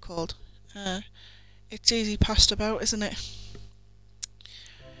just getting a cold. It's easy passed about, isn't it?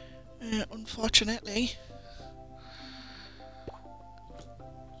 Unfortunately.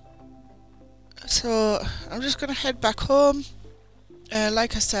 So I'm just going to head back home.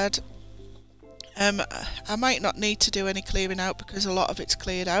 Like I said, I might not need to do any clearing out because a lot of it's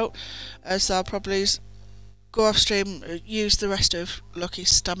cleared out. So I'll probably go off stream, use the rest of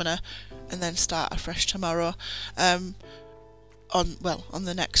Lucky's stamina, and then start afresh tomorrow. On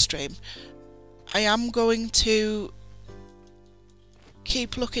the next stream. I am going to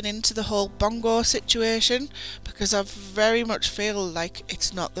keep looking into the whole bongo situation because I very much feel like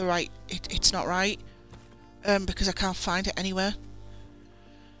it's not the right. It's not right. Because I can't find it anywhere.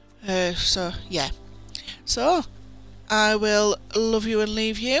 So yeah. So I will love you and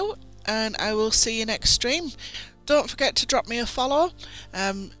leave you, and I will see you next stream. Don't forget to drop me a follow.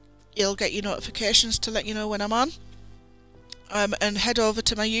 You'll get your notifications to let you know when I'm on. And head over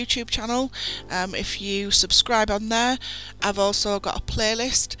to my YouTube channel. If you subscribe on there, I've also got a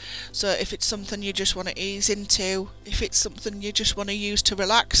playlist, so if it's something you just want to ease into, if it's something you just want to use to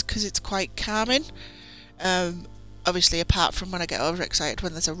relax because it's quite calming, obviously apart from when I get overexcited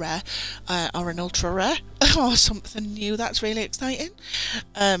when there's a rare or an ultra rare or something new that's really exciting.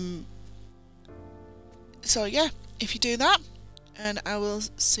 So yeah, if you do that, and I will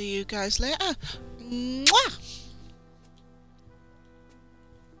see you guys later. Mwah!